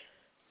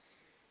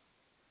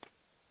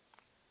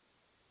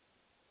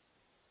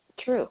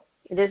true.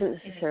 It isn't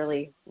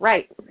necessarily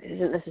right. It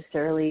isn't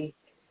necessarily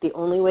the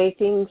only way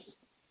things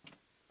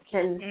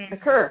can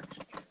occur.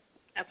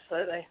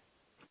 Absolutely.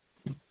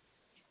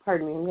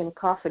 Pardon me, I'm going to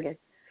cough again.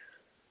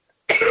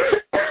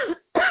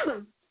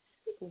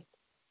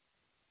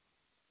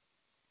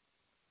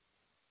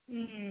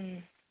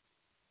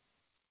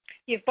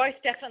 You've both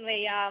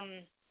definitely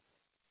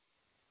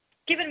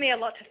given me a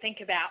lot to think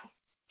about.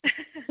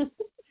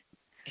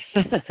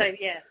 So,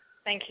 yeah,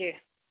 thank you.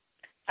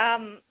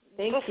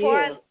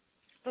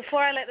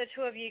 Before I let the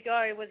two of you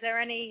go, was there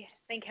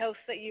anything else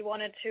that you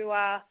wanted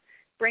to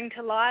bring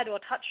to light or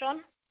touch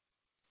on?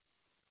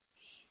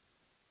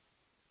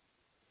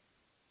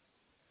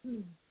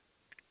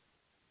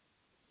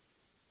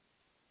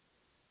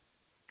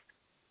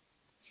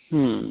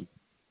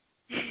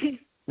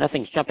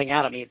 Nothing's jumping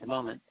out at me at the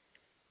moment.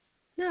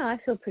 No, I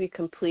feel pretty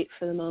complete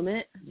for the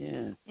moment.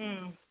 Yeah.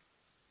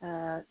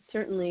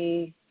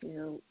 Certainly,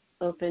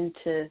 open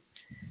to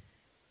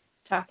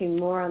talking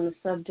more on the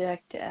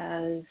subject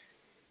as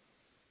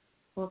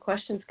more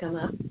questions come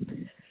up.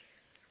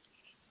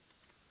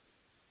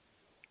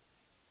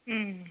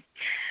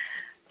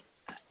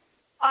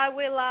 I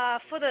will,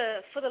 for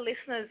the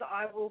listeners,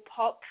 I will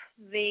pop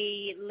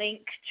the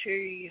link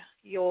to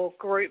your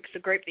group, the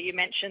group that you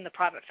mentioned, the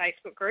private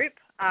Facebook group.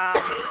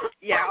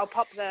 I'll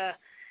pop the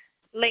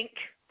link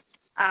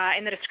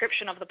in the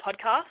description of the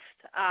podcast,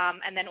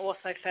 and then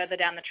also further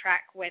down the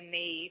track when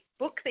the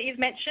book that you've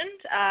mentioned,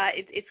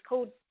 it's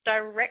called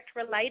Direct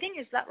Relating,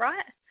 is that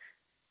right?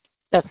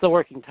 That's the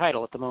working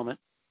title at the moment.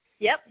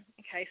 Yep.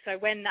 Okay. So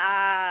when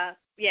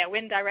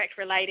Direct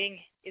Relating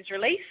is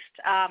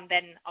released,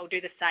 then I'll do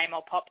the same.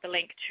 I'll pop the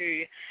link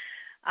to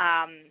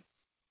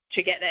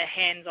get their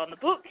hands on the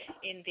book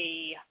in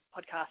the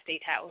podcast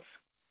details.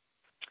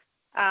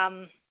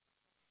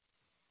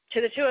 To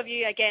the two of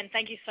you, again,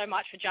 thank you so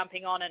much for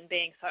jumping on and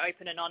being so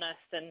open and honest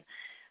and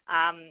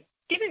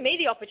giving me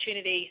the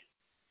opportunity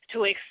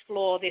to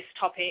explore this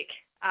topic,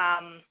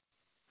 as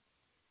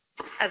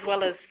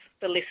well as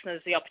the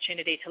listeners the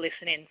opportunity to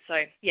listen in.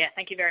 So, yeah,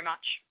 thank you very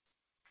much.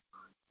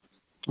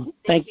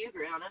 Thank you,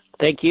 Brianna.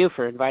 Thank you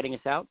for inviting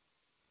us out.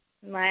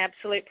 My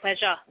absolute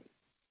pleasure.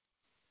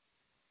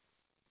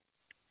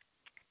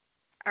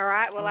 All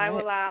right. Well, I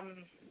will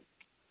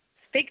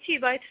speak to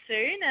you both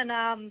soon, and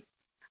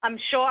I'm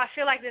sure, I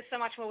feel like there's so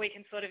much more we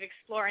can sort of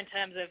explore in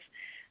terms of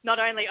not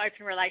only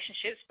open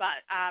relationships,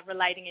 but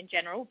relating in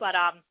general, but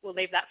we'll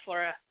leave that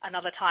for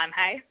another time,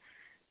 hey?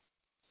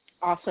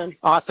 Awesome.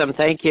 Awesome.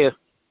 Thank you.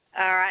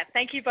 All right.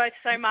 Thank you both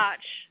so much.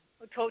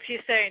 We'll talk to you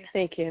soon.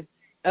 Thank you.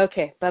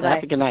 Okay. Bye-bye.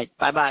 Have a good night.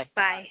 Bye-bye.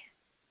 Bye.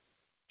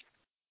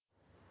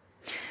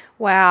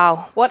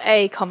 Wow, what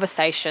a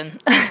conversation.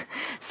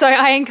 So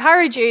I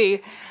encourage you,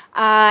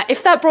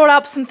 if that brought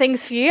up some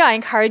things for you, I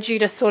encourage you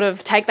to sort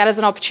of take that as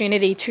an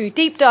opportunity to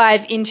deep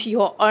dive into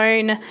your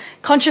own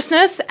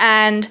consciousness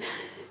and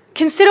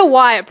consider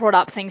why it brought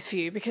up things for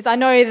you, because I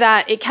know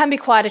that it can be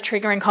quite a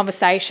triggering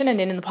conversation, and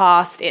in the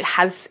past it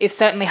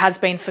certainly has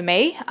been for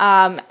me,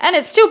 and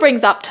it still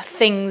brings up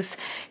things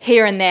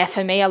here and there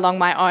for me along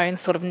my own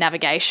sort of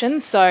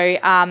navigation. So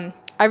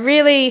I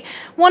really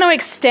want to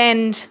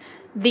extend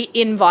the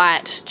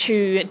invite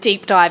to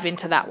deep dive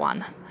into that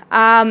one.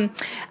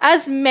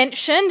 As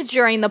mentioned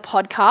during the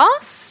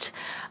podcast,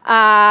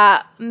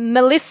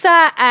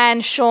 Melissa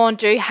and Shawn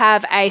do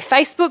have a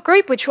Facebook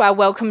group which you are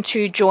welcome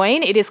to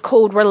join. It is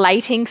called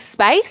Relating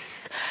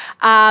Space,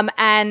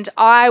 and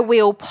I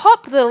will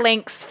pop the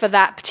links for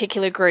that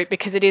particular group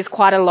because it is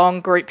quite a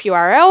long group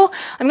URL.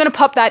 I'm going to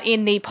pop that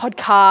in the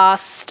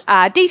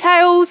podcast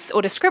details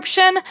or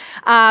description,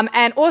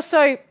 and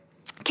also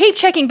keep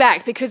checking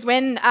back because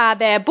when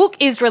their book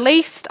is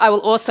released, I will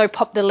also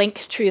pop the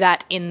link to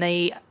that in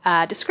the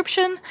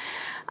description.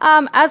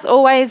 As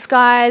always,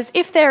 guys,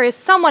 if there is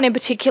someone in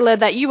particular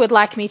that you would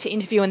like me to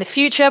interview in the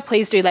future,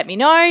 please do let me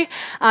know.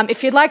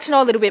 If you'd like to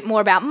know a little bit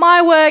more about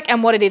my work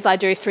and what it is I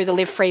do through the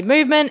Live Free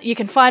movement, you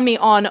can find me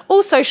on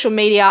all social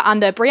media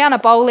under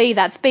Brianna Bowley,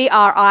 that's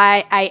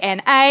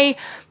Briana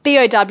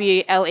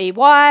Bowley,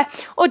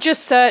 or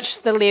just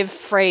search the Live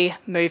Free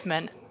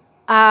movement.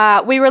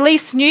 We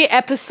release new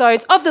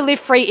episodes of the Live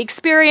Free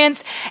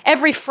Experience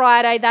every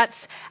Friday.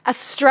 That's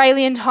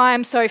Australian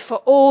time. So for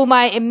all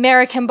my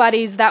American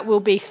buddies, that will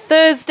be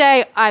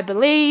Thursday, I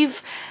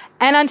believe.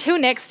 And until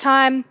next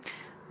time,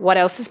 what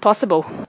else is possible?